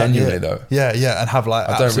 that's exactly genuinely though. Yeah, and have like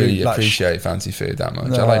I don't really appreciate fancy food that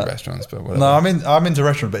much. I like restaurants, but whatever. No, I'm into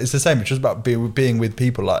restaurants, but it's the same. It's just about being with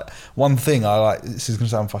people. Like one thing I like. This is gonna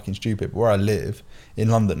sound fucking stupid, but where I live in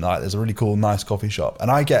London, like there's a really cool, nice coffee shop,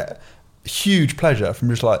 and I get huge pleasure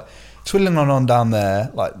from just like twiddling on down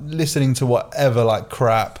there, like listening to whatever like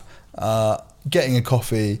crap, getting a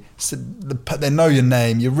coffee. They know your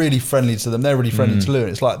name, you're really friendly to them, they're really friendly to you.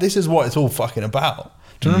 It's like, this is what it's all fucking about.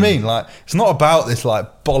 Do you know what I mean? Like, it's not about this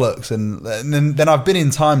like bollocks. And then I've been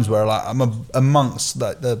in times where like I'm amongst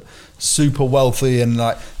like the super wealthy and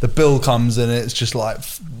like the bill comes and it's just like,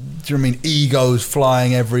 do you know what I mean? Egos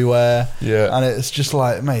flying everywhere. Yeah. And it's just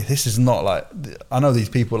like, mate, this is not like, I know these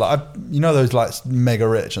people, like, you know, those like mega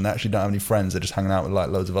rich and they actually don't have any friends. They're just hanging out with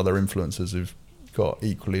like loads of other influencers who've got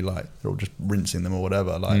equally like, they're all just rinsing them or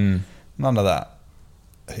whatever. Like none of that.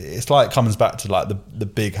 It's like comes back to like the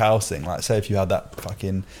big house thing. Like say if you had that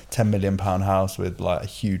fucking £10 million house with like a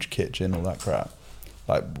huge kitchen, all that crap,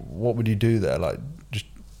 like what would you do there? Like just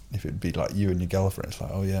if it'd be like you and your girlfriend, it's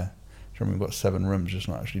like, oh yeah, we've got 7 rooms, just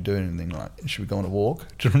not actually doing anything. Like, should we go on a walk?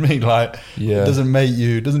 Do you know what I mean? Like,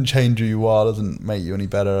 it doesn't change who you are, doesn't make you any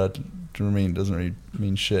better. Do you know what I mean? It doesn't really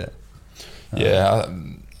mean shit. I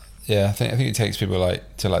think it takes people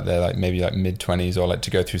like to like their like maybe like mid-20s or like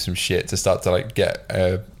to go through some shit to start to like get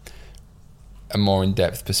a more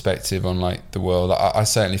in-depth perspective on like the world. I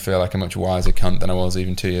certainly feel like a much wiser cunt than I was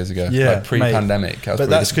even 2 years ago. Yeah, like pre-pandemic, I was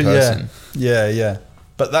probably a different person. Yeah.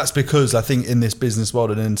 But that's because I think in this business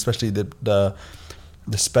world and especially the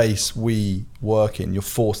space we work in, you're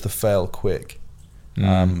forced to fail quick.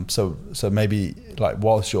 So maybe like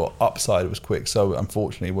whilst your upside was quick, so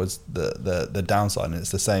unfortunately was the downside, and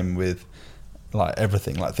it's the same with like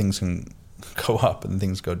everything. Like things can go up and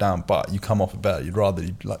things go down, but you come off it better. You'd rather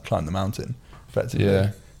like climb the mountain, effectively.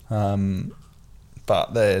 Yeah.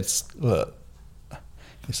 But it's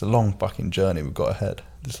a long fucking journey we've got ahead.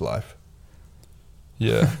 This life.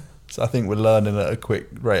 Yeah. So I think we're learning at a quick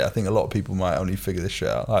rate. I think a lot of people might only figure this shit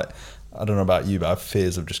out. Like, I don't know about you, but I have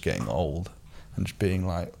fears of just getting old and just being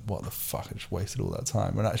like, what the fuck, I just wasted all that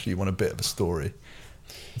time. When actually you want a bit of a story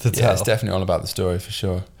to tell. Yeah, it's definitely all about the story for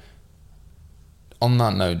sure. On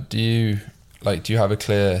that note, do you have a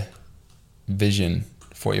clear vision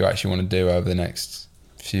for what you actually want to do over the next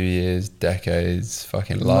few years, decades,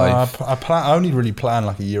 fucking No, life? I only really plan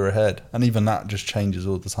like a year ahead, and even that just changes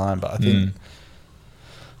all the time. But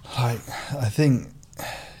I think,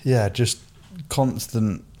 yeah, just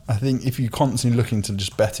constant. I think if you're constantly looking to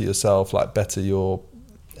just better yourself, like better your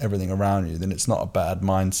everything around you, then it's not a bad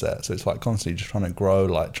mindset. So it's like constantly just trying to grow,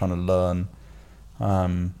 like trying to learn.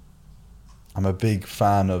 I'm a big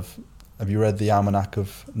fan of. Have you read the Almanac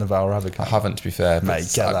of Naval Ravikant? I haven't, to be fair. But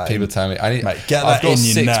Mate, get that people in. tell me. I need. Mate, get I've that got in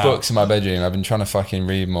you 6 now. books in my bedroom. I've been trying to fucking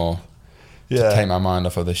read more to take my mind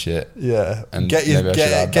off other shit. Yeah, And get maybe I should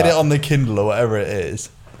add it that. on the Kindle or whatever it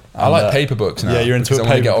is. I like paper books now. Yeah, you're into because a I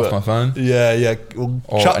want to paper get book. off my phone. Yeah. Well,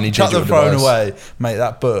 Or chuck any the digital phone device. away, mate.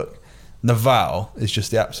 That book, Naval, is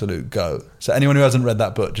just the absolute goat. So anyone who hasn't read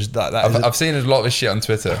that book, just that I've seen a lot of his shit on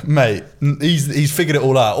Twitter. mate. He's figured it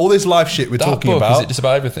all out. All this life shit we're That talking book, about, is it just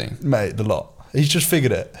about everything? mate. The lot. He's just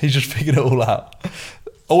figured it. He's just figured it all out.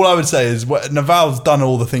 All I would say is Naval's done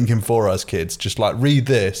all the thinking for us, kids. Just like read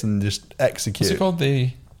this and just execute. What's it called?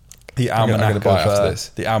 The I'm gonna buy it after this.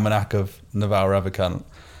 The Almanac of Naval Ravikant.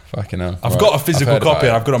 Fucking hell. I've Right. got a physical I've heard copy and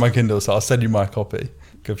about I've got it on my Kindle, so I'll send you my copy.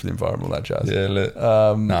 Good for the environment, all that jazz. it. Yeah, lit.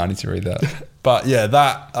 No, I need to read that. But yeah,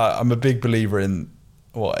 that I'm a big believer in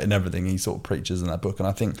in everything he sort of preaches in that book, and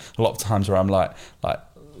I think a lot of times where I'm like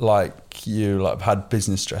you, like I've had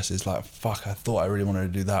business stresses, like fuck, I thought I really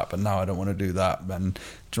wanted to do that, but now I don't want to do that, and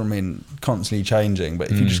do you know what I mean? Constantly changing,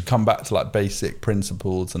 but if you just come back to like basic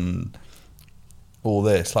principles and all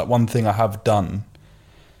this, like one thing I have done,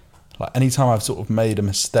 like anytime I've sort of made a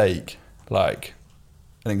mistake, like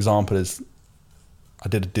an example is I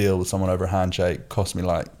did a deal with someone over a handshake, cost me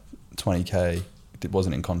like 20k, it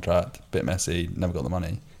wasn't in contract, bit messy, never got the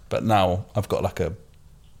money, but now I've got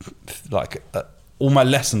all my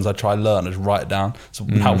lessons I try to learn, I just write it down. So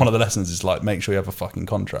now one of the lessons is like, make sure you have a fucking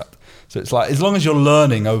contract. So it's like, as long as you're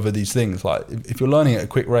learning over these things, like if you're learning at a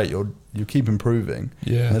quick rate, you keep improving.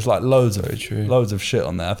 Yeah. And there's like loads Very of shit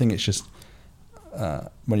on there. I think it's just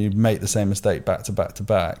when you make the same mistake back to back to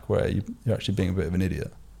back, where you're actually being a bit of an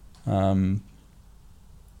idiot.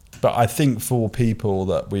 But I think for people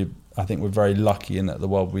that I think we're very lucky in that the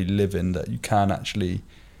world we live in, that you can actually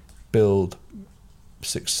build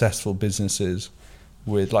successful businesses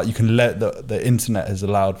with, like, you can let the internet has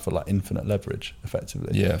allowed for like infinite leverage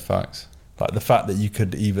effectively. Yeah, facts. Like the fact that you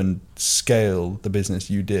could even scale the business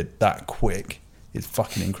you did that quick is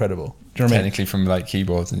fucking incredible. Do you know what I mean? Technically from like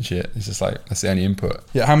keyboards and shit. It's just like, that's the only input.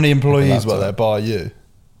 Yeah, how many employees were laptop. there bar you?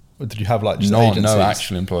 Or did you have like just No agencies?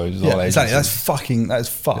 actual employees. It was all Yeah, agencies. exactly. That is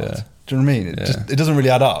fucked. Yeah. Do you know what I mean? It doesn't really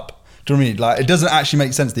add up. Do you know what I mean? Like, it doesn't actually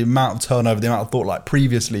make sense. The amount of turnover, the amount of thought. Like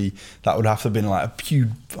previously, that would have to have been like a huge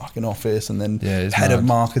fucking office, and then it's head of mad.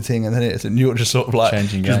 marketing, and then and you're just sort of like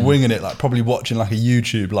Changing just game. winging it, like probably watching like a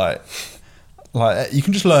YouTube. Like you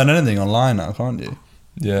can just learn anything online now, can't you?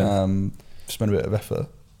 Yeah. Spend a bit of effort.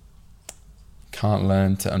 Can't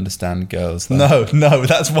learn to understand girls. Though. No,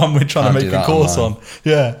 that's one we're trying Can't to do make a that course online. on.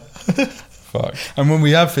 Yeah. Fuck. And when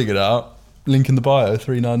we have figured out, link in the bio,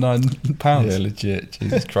 £399. Yeah, legit.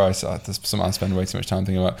 Jesus Christ. That's something I spend way too much time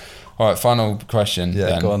thinking about. All right, final question. Yeah,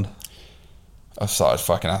 then. go on. I've started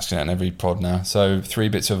fucking asking it in every pod now. So 3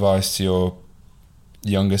 bits of advice to your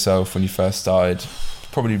younger self when you first started.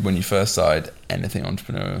 Probably when you first started anything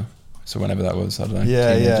entrepreneurial. So whenever that was, I don't know.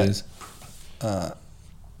 Yeah, teenagers.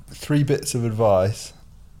 3 bits of advice.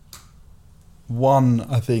 1,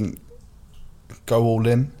 I think, go all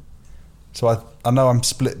in. So I know I'm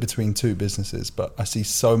split between 2 businesses, but I see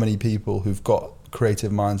so many people who've got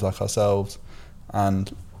creative minds like ourselves,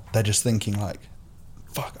 and they're just thinking like,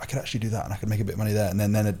 fuck, I could actually do that and I could make a bit of money there. And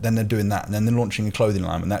then they're doing that, and then they're launching a clothing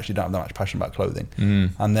line and they actually don't have that much passion about clothing.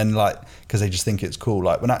 And then like, because they just think it's cool.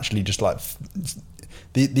 Like when actually just like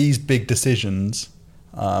these big decisions,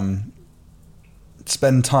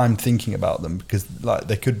 spend time thinking about them, because like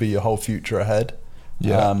they could be your whole future ahead.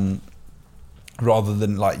 Yeah. Rather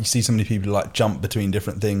than like, you see so many people like jump between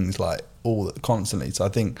different things like constantly. So I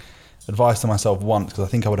think advice to myself once, because I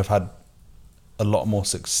think I would have had a lot more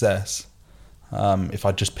success if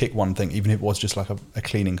I just picked one thing, even if it was just like a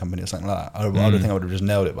cleaning company or something like that. I don't think I would have just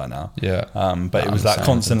nailed it by now. Yeah. But it was that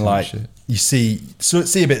constant like, you see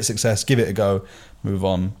a bit of success, give it a go, move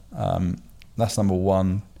on. That's number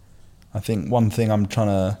 1. I think one thing one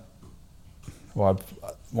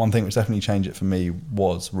thing which definitely changed it for me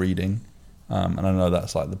was reading. And I know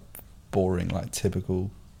that's like the boring, like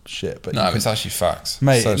typical shit, but No, it's actually facts.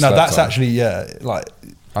 mate. So No, slept that's on. actually like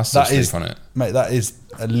I still that sleep is on it. mate. That is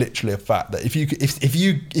literally a fact that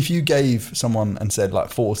if you gave someone and said like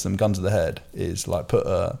force them gun to the head is like put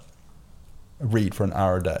a read for an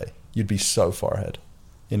hour a day, you'd be so far ahead.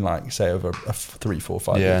 in like say over a 3, 4,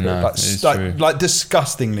 5 Yeah, year period. no, it is true. Like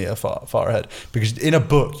disgustingly far ahead, because in a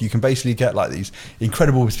book you can basically get like these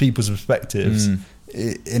incredible people's perspectives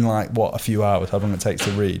in like a few hours, how long it takes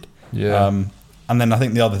to read. And then I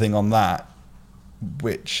think the other thing on that,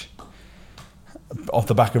 which off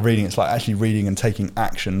the back of reading, it's like actually reading and taking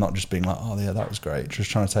action, not just being like, oh yeah, that was great, just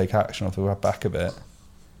trying to take action off the back of it.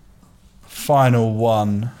 Final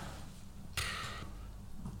one,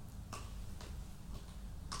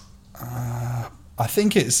 I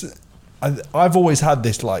think I've always had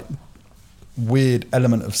this like weird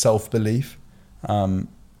element of self-belief in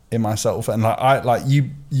myself, and like you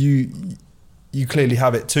clearly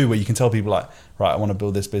have it too, where you can tell people like, right, I want to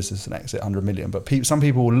build this business and exit 100 million, but some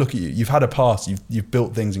people will look at you, you've had a past, you've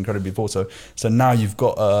built things incredibly before, so now you've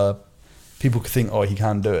got people could think, oh, he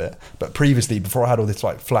can do it, but previously, before I had all this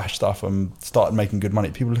like flash stuff and started making good money,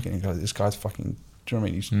 people look at me and go, this guy's fucking, do you know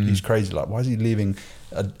what I mean? He's crazy. Like, why is he leaving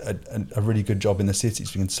a really good job in the city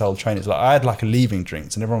so he can sell trainers? Like, I had like a leaving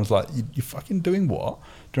drinks, and everyone was like, you fucking doing what?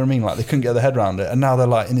 Do you know what I mean? Like, they couldn't get their head around it. And now they're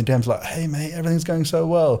like in the DMs like, hey mate, everything's going so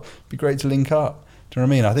well. It'd be great to link up. Do you know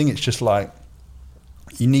what I mean? I think it's just like,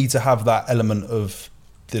 you need to have that element of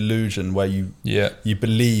delusion where you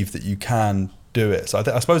believe that you can do it. So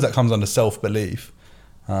I suppose that comes under self-belief.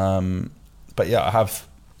 But yeah,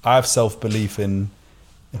 I have self-belief in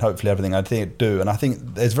hopefully everything I think I do. And I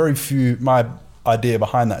think there's very few, my idea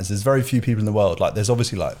behind that is there's very few people in the world, like there's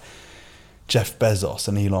obviously like Jeff Bezos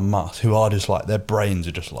and Elon Musk, who are just like, their brains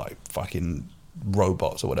are just like fucking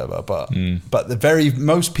robots or whatever. But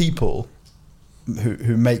most people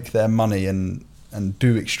who make their money and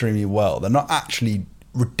do extremely well, they're not actually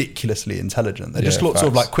ridiculously intelligent. They're just sort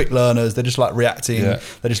of like quick learners. They're just like reacting.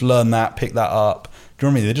 They just learn that, pick that up. Do you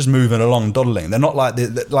know what I mean? They're just moving along, dawdling. They're not like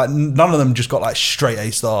like none of them just got like straight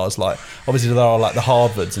A stars. Like obviously there are like the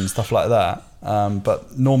Harvards and stuff like that.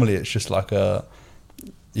 But normally it's just like they're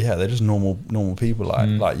just normal people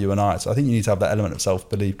like you and I. So I think you need to have that element of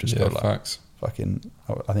self-belief. Just go like, fucking,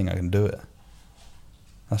 I think I can do it.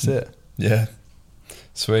 That's it. Yeah.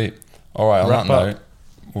 Sweet. All right. On that note,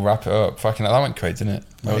 we'll wrap it up. Fucking hell, that went quick, didn't it?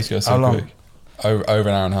 It always goes so quick. Over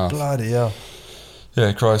an hour and a half. Bloody hell.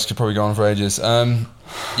 Yeah, Christ, could probably go on for ages.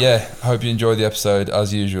 Yeah, hope you enjoyed the episode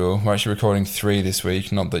as usual. We're actually recording 3 this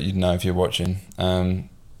week. Not that you'd know if you're watching.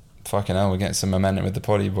 Fucking hell, we're getting some momentum with the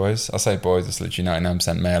poddy, boys. I say boys, it's literally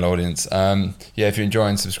 99% male audience. Yeah, if you're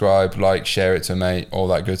enjoying, subscribe, like, share it to a mate, all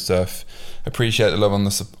that good stuff. Appreciate the love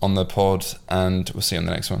on the pod, and we'll see you on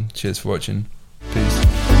the next one. Cheers for watching.